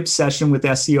nerdy obsession with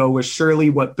SEO was surely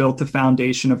what built the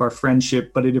foundation of our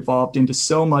friendship, but it evolved into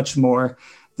so much more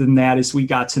than that as we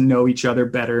got to know each other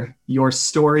better. Your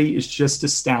story is just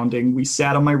astounding. We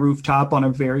sat on my rooftop on a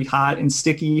very hot and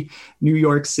sticky New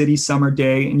York City summer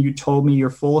day, and you told me your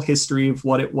full history of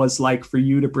what it was like for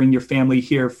you to bring your family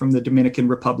here from the Dominican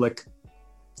Republic.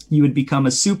 You had become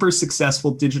a super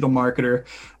successful digital marketer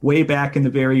way back in the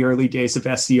very early days of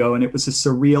SEO, and it was a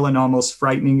surreal and almost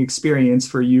frightening experience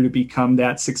for you to become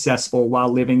that successful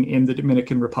while living in the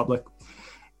Dominican Republic.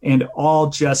 and all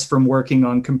just from working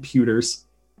on computers.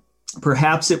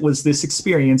 Perhaps it was this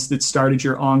experience that started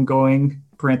your ongoing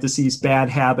parentheses bad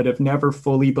habit of never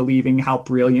fully believing how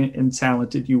brilliant and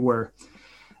talented you were.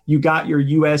 You got your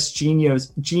U.S.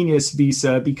 genius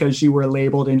visa because you were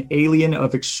labeled an alien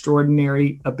of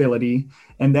extraordinary ability,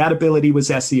 and that ability was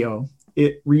SEO.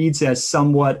 It reads as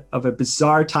somewhat of a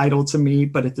bizarre title to me,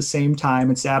 but at the same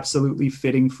time, it's absolutely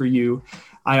fitting for you.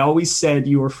 I always said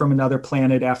you were from another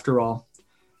planet after all.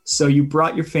 So you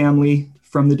brought your family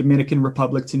from the Dominican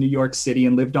Republic to New York City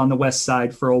and lived on the West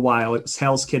Side for a while. It was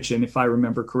Hell's Kitchen, if I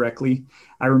remember correctly.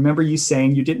 I remember you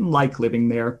saying you didn't like living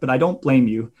there, but I don't blame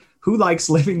you. Who likes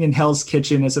living in Hell's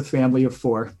Kitchen as a family of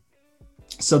 4?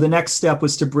 So the next step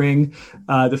was to bring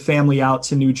the family out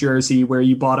to New Jersey, where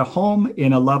you bought a home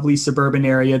in a lovely suburban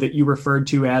area that you referred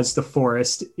to as the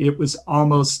forest. It was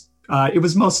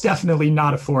most definitely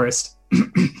not a forest.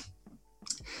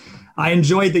 I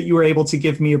enjoyed that you were able to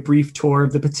give me a brief tour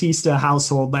of the Batista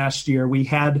household last year. We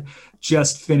had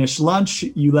just finished lunch.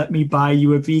 You let me buy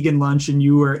you a vegan lunch, and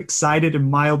you were excited and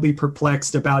mildly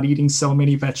perplexed about eating so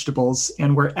many vegetables,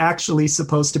 and we're actually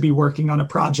supposed to be working on a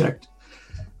project.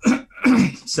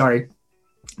 Sorry.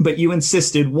 But you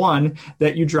insisted, 1,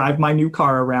 that you drive my new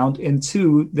car around, and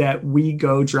 2, that we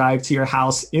go drive to your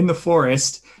house in the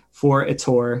forest for a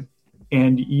tour.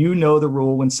 And you know the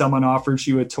rule: when someone offers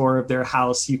you a tour of their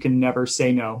house, you can never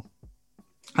say no.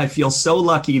 I feel so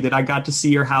lucky that I got to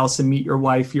see your house and meet your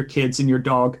wife, your kids, and your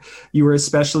dog. You were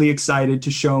especially excited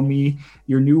to show me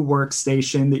your new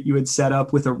workstation that you had set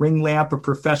up with a ring lamp, a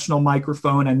professional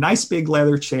microphone, a nice big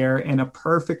leather chair, and a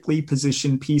perfectly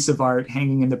positioned piece of art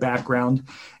hanging in the background.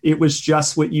 It was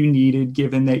just what you needed,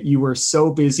 given that you were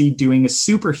so busy doing a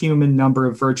superhuman number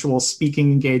of virtual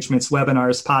speaking engagements,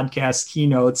 webinars, podcasts,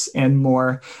 keynotes, and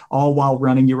more, all while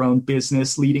running your own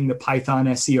business, leading the Python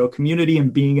SEO community,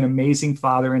 and being an amazing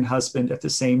father and husband at the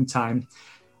same time.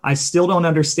 I still don't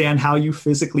understand how you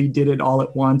physically did it all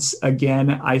at once. Again,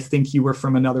 I think you were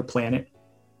from another planet.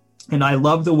 And I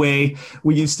love the way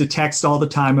we used to text all the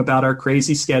time about our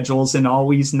crazy schedules and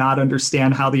always not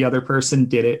understand how the other person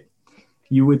did it.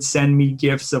 You would send me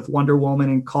gifs of Wonder Woman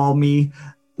and call me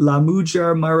La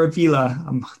Mujer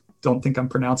Maravilla. Don't think I'm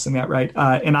pronouncing that right.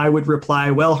 And I would reply,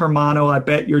 well, Hermano, I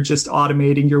bet you're just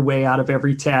automating your way out of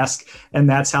every task. And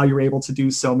that's how you're able to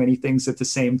do so many things at the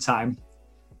same time.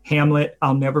 Hamlet,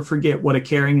 I'll never forget what a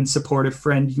caring and supportive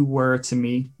friend you were to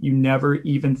me. You never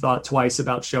even thought twice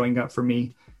about showing up for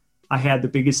me. I had the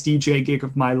biggest DJ gig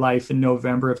of my life in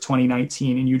November of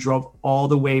 2019, and you drove all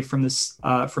the way from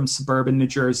suburban New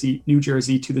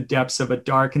Jersey to the depths of a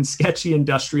dark and sketchy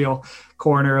industrial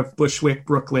corner of Bushwick,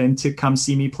 Brooklyn, to come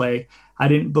see me play. I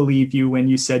didn't believe you when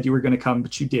you said you were going to come,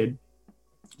 but you did.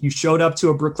 You showed up to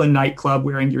a Brooklyn nightclub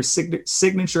wearing your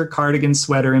signature cardigan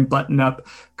sweater and button-up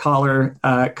collar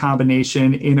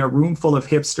combination in a room full of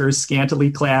hipsters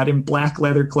scantily clad in black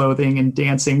leather clothing and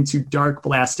dancing to dark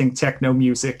blasting techno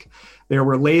music. There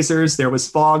were lasers, there was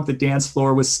fog, the dance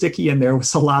floor was sticky, and there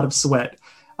was a lot of sweat.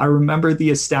 I remember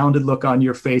the astounded look on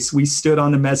your face. We stood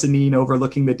on the mezzanine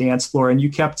overlooking the dance floor, and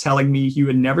you kept telling me you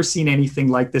had never seen anything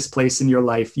like this place in your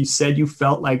life. You said you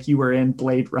felt like you were in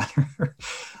Blade Runner.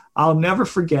 I'll never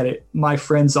forget it. My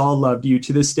friends all loved you.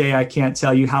 To this day, I can't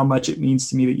tell you how much it means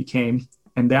to me that you came.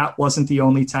 And that wasn't the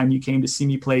only time you came to see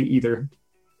me play either.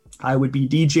 I would be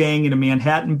DJing in a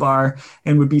Manhattan bar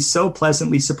and would be so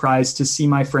pleasantly surprised to see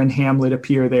my friend Hamlet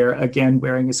appear there, again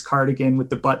wearing his cardigan with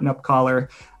the button-up collar.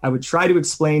 I would try to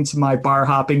explain to my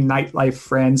bar-hopping nightlife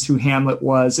friends who Hamlet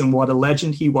was and what a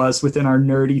legend he was within our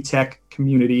nerdy tech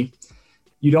community.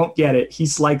 You don't get it.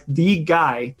 He's like the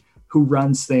guy who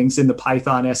runs things in the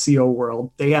Python SEO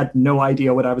world. They had no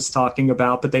idea what I was talking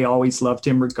about, but they always loved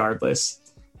him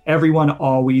regardless. Everyone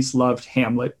always loved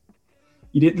Hamlet.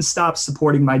 You didn't stop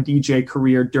supporting my DJ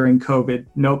career during COVID.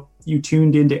 Nope, you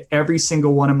tuned into every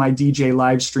single one of my DJ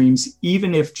live streams,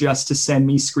 even if just to send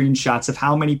me screenshots of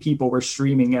how many people were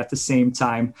streaming at the same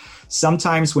time.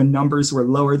 Sometimes when numbers were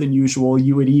lower than usual,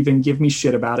 you would even give me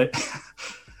shit about it.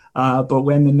 But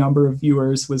when the number of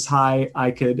viewers was high,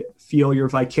 I could feel your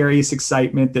vicarious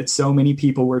excitement that so many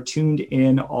people were tuned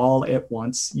in all at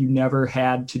once. You never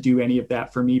had to do any of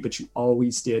that for me, but you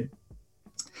always did.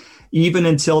 Even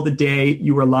until the day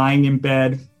you were lying in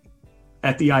bed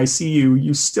at the ICU,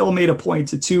 you still made a point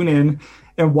to tune in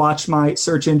and watch my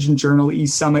Search Engine Journal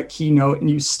eSummit keynote, and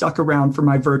you stuck around for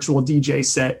my virtual DJ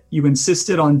set. You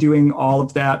insisted on doing all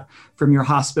of that from your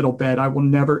hospital bed. I will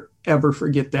never, ever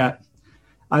forget that.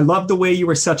 I love the way you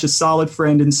were such a solid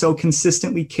friend and so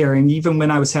consistently caring, even when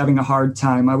I was having a hard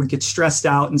time. I would get stressed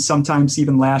out and sometimes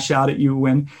even lash out at you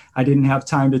when I didn't have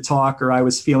time to talk or I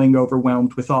was feeling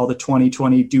overwhelmed with all the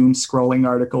 2020 doom scrolling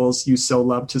articles you so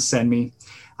loved to send me.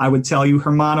 I would tell you,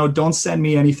 Hermano, don't send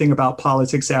me anything about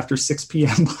politics after 6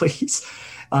 p.m., please.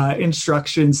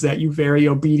 Instructions that you very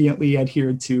obediently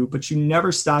adhered to, but you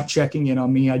never stopped checking in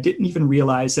on me. I didn't even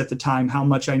realize at the time how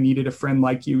much I needed a friend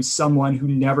like you, someone who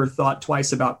never thought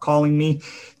twice about calling me,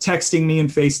 texting me, and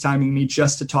FaceTiming me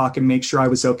just to talk and make sure I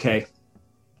was okay.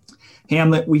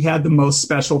 Hamlet, we had the most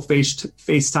special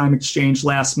FaceTime exchange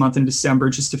last month in December,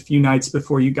 just a few nights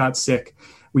before you got sick.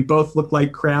 We both looked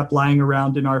like crap lying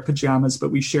around in our pajamas,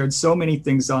 but we shared so many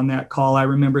things on that call. I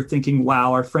remember thinking,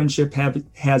 wow, our friendship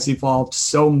has evolved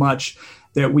so much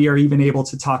that we are even able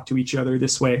to talk to each other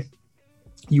this way.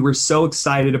 You were so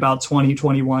excited about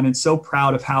 2021 and so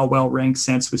proud of how well Rank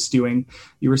Sense was doing.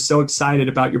 You were so excited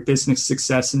about your business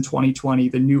success in 2020,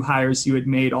 the new hires you had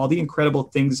made, all the incredible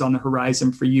things on the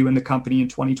horizon for you and the company in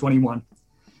 2021.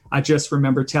 I just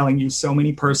remember telling you so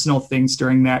many personal things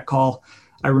during that call.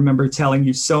 I remember telling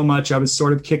you so much. I was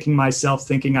sort of kicking myself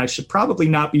thinking I should probably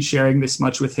not be sharing this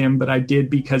much with him, but I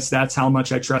did because that's how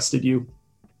much I trusted you.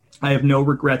 I have no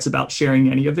regrets about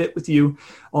sharing any of it with you.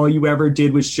 All you ever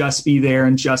did was just be there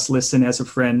and just listen as a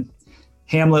friend.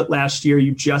 Hamlet, last year,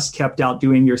 you just kept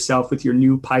outdoing yourself with your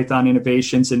new Python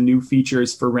innovations and new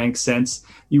features for Rank Sense.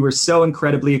 You were so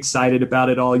incredibly excited about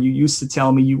it all. You used to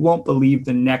tell me, you won't believe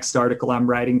the next article I'm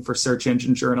writing for Search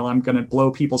Engine Journal. I'm going to blow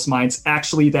people's minds.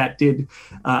 Actually, I'm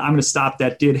going to stop.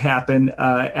 That did happen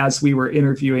as we were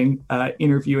interviewing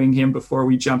him before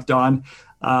we jumped on.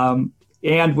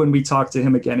 And when we talked to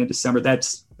him again in December,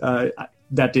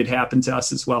 that did happen to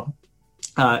us as well.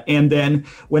 And then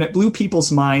when it blew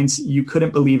people's minds, you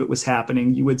couldn't believe it was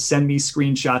happening. You would send me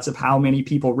screenshots of how many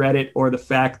people read it or the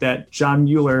fact that John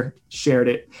Mueller shared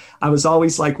it. I was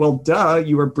always like, well, duh,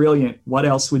 you were brilliant. What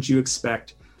else would you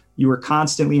expect? You were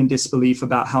constantly in disbelief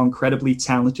about how incredibly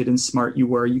talented and smart you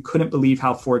were. You couldn't believe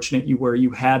how fortunate you were.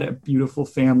 You had a beautiful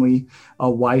family, a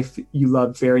wife you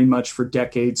loved very much for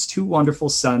decades, 2 wonderful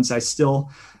sons. I still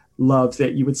love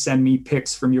that you would send me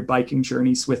pics from your biking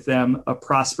journeys with them, a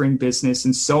prospering business,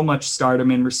 and so much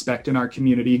stardom and respect in our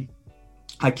community.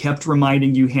 I kept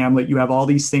reminding you, Hamlet, you have all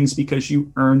these things because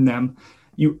you earn them.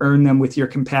 You earn them with your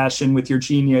compassion, with your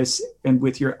genius, and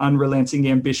with your unrelenting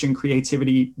ambition,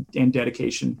 creativity, and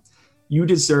dedication. You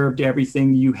deserved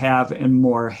everything you have and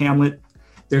more. Hamlet,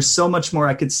 there's so much more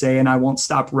I could say, and I won't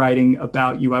stop writing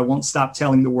about you. I won't stop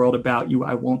telling the world about you.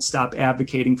 I won't stop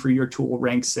advocating for your tool,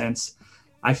 Rank Sense.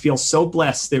 I feel so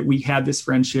blessed that we had this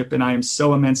friendship, and I am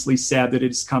so immensely sad that it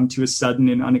has come to a sudden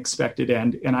and unexpected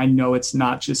end. And I know it's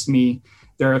not just me.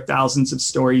 There are thousands of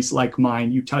stories like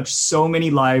mine. You touched so many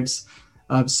lives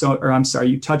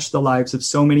you touched the lives of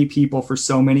so many people for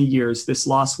so many years. This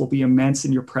loss will be immense,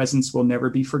 and your presence will never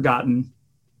be forgotten.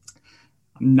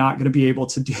 I'm not going to be able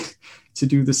to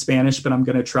do the Spanish, but I'm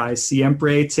going to try.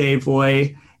 Siempre te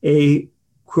voy a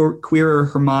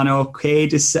querer hermano que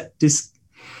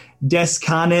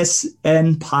descanes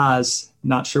en paz.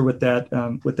 Not sure what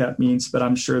that means, but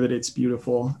I'm sure that it's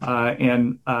beautiful.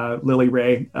 And Lily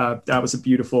Ray, that was a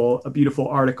beautiful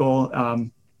article,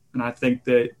 and I think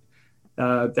that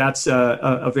that's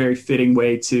a very fitting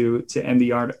way to end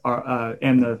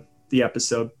the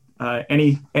episode.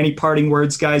 Any parting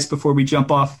words, guys, before we jump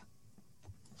off?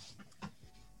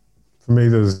 For me,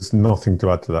 there's nothing to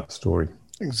add to that story.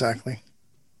 Exactly.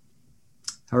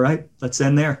 All right, let's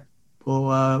end there.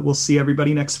 We'll see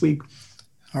everybody next week.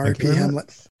 R.I.P. Hamlet.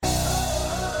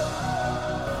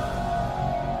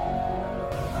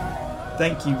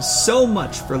 Thank you so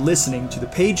much for listening to the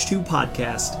Page 2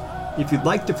 podcast. If you'd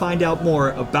like to find out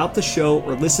more about the show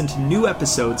or listen to new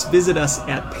episodes, visit us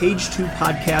at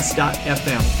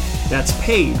page2podcast.fm. That's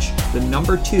page, the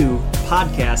number 2,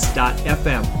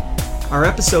 podcast.fm. Our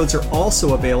episodes are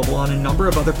also available on a number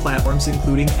of other platforms,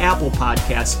 including Apple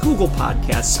Podcasts, Google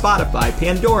Podcasts, Spotify,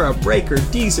 Pandora, Breaker,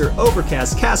 Deezer,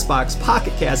 Overcast, CastBox,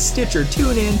 Pocket Cast, Stitcher,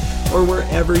 TuneIn, or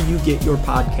wherever you get your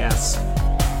podcasts.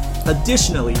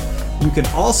 Additionally, you can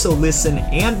also listen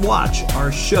and watch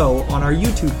our show on our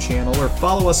YouTube channel or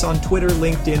follow us on Twitter,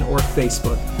 LinkedIn, or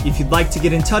Facebook. If you'd like to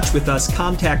get in touch with us,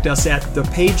 contact us at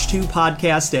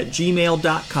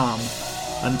thepage2podcast@gmail.com.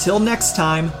 Until next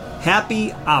time,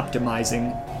 happy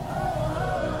optimizing.